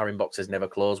we say, our inboxes never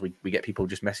close. We get people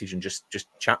just message and just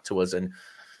chat to us, and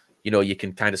you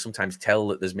can kind of sometimes tell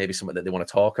that there's maybe something that they want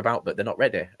to talk about, but they're not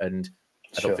ready. And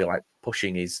I don't feel like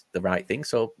pushing is the right thing.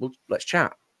 So let's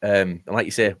chat. And like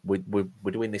you say, we're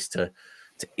doing this to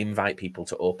invite people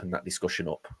to open that discussion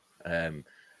up.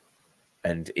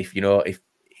 And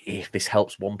if this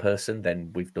helps one person,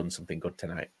 then we've done something good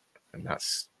tonight. And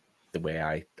that's the way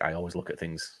I always look at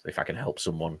things. If I can help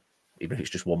someone, even if it's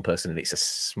just one person and it's a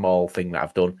small thing that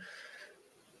I've done,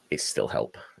 it's still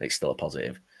help. It's still a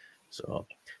positive. So,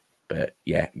 but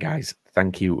yeah, guys,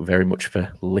 thank you very much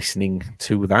for listening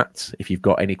to that. If you've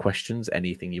got any questions,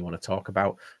 anything you want to talk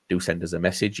about, do send us a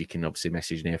message. You can obviously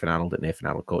message Nathan Arnold at Nathan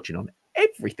Arnold Coaching on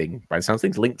everything, by the sounds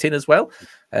of things, LinkedIn as well,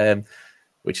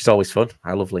 which is always fun.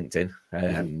 I love LinkedIn.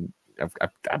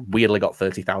 I've weirdly got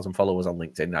 30,000 followers on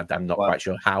LinkedIn. I'm not quite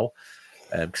sure how.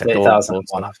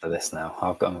 30,001 after this now.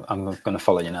 I'm going to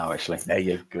follow you now, actually. There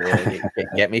you go.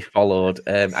 Get me followed.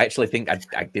 I actually think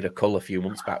I did a cull a few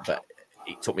months back, but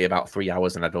it took me about 3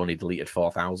 hours and I'd only deleted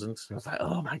 4,000. I was like,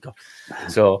 oh my God.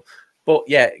 So, but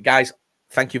yeah, guys,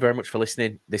 thank you very much for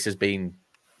listening. This has been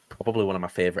probably one of my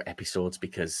favorite episodes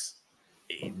because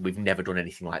we've never done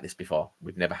anything like this before.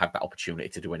 We've never had that opportunity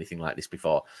to do anything like this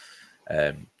before.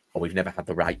 Or we've never had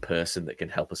the right person that can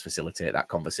help us facilitate that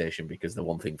conversation, because the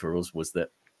one thing for us was that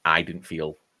I didn't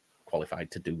feel qualified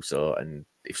to do so. And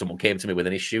if someone came to me with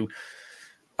an issue,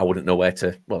 I wouldn't know where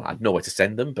to, well, I'd know where to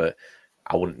send them, but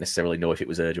I wouldn't necessarily know if it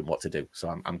was urgent what to do.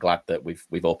 So I'm glad that we've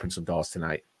opened some doors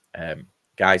tonight.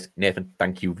 Guys, Nathan,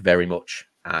 thank you very much.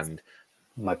 And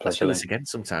my pleasure. Let's do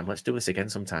this again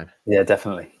sometime. Yeah,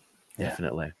 definitely.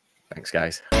 Thanks,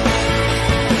 guys.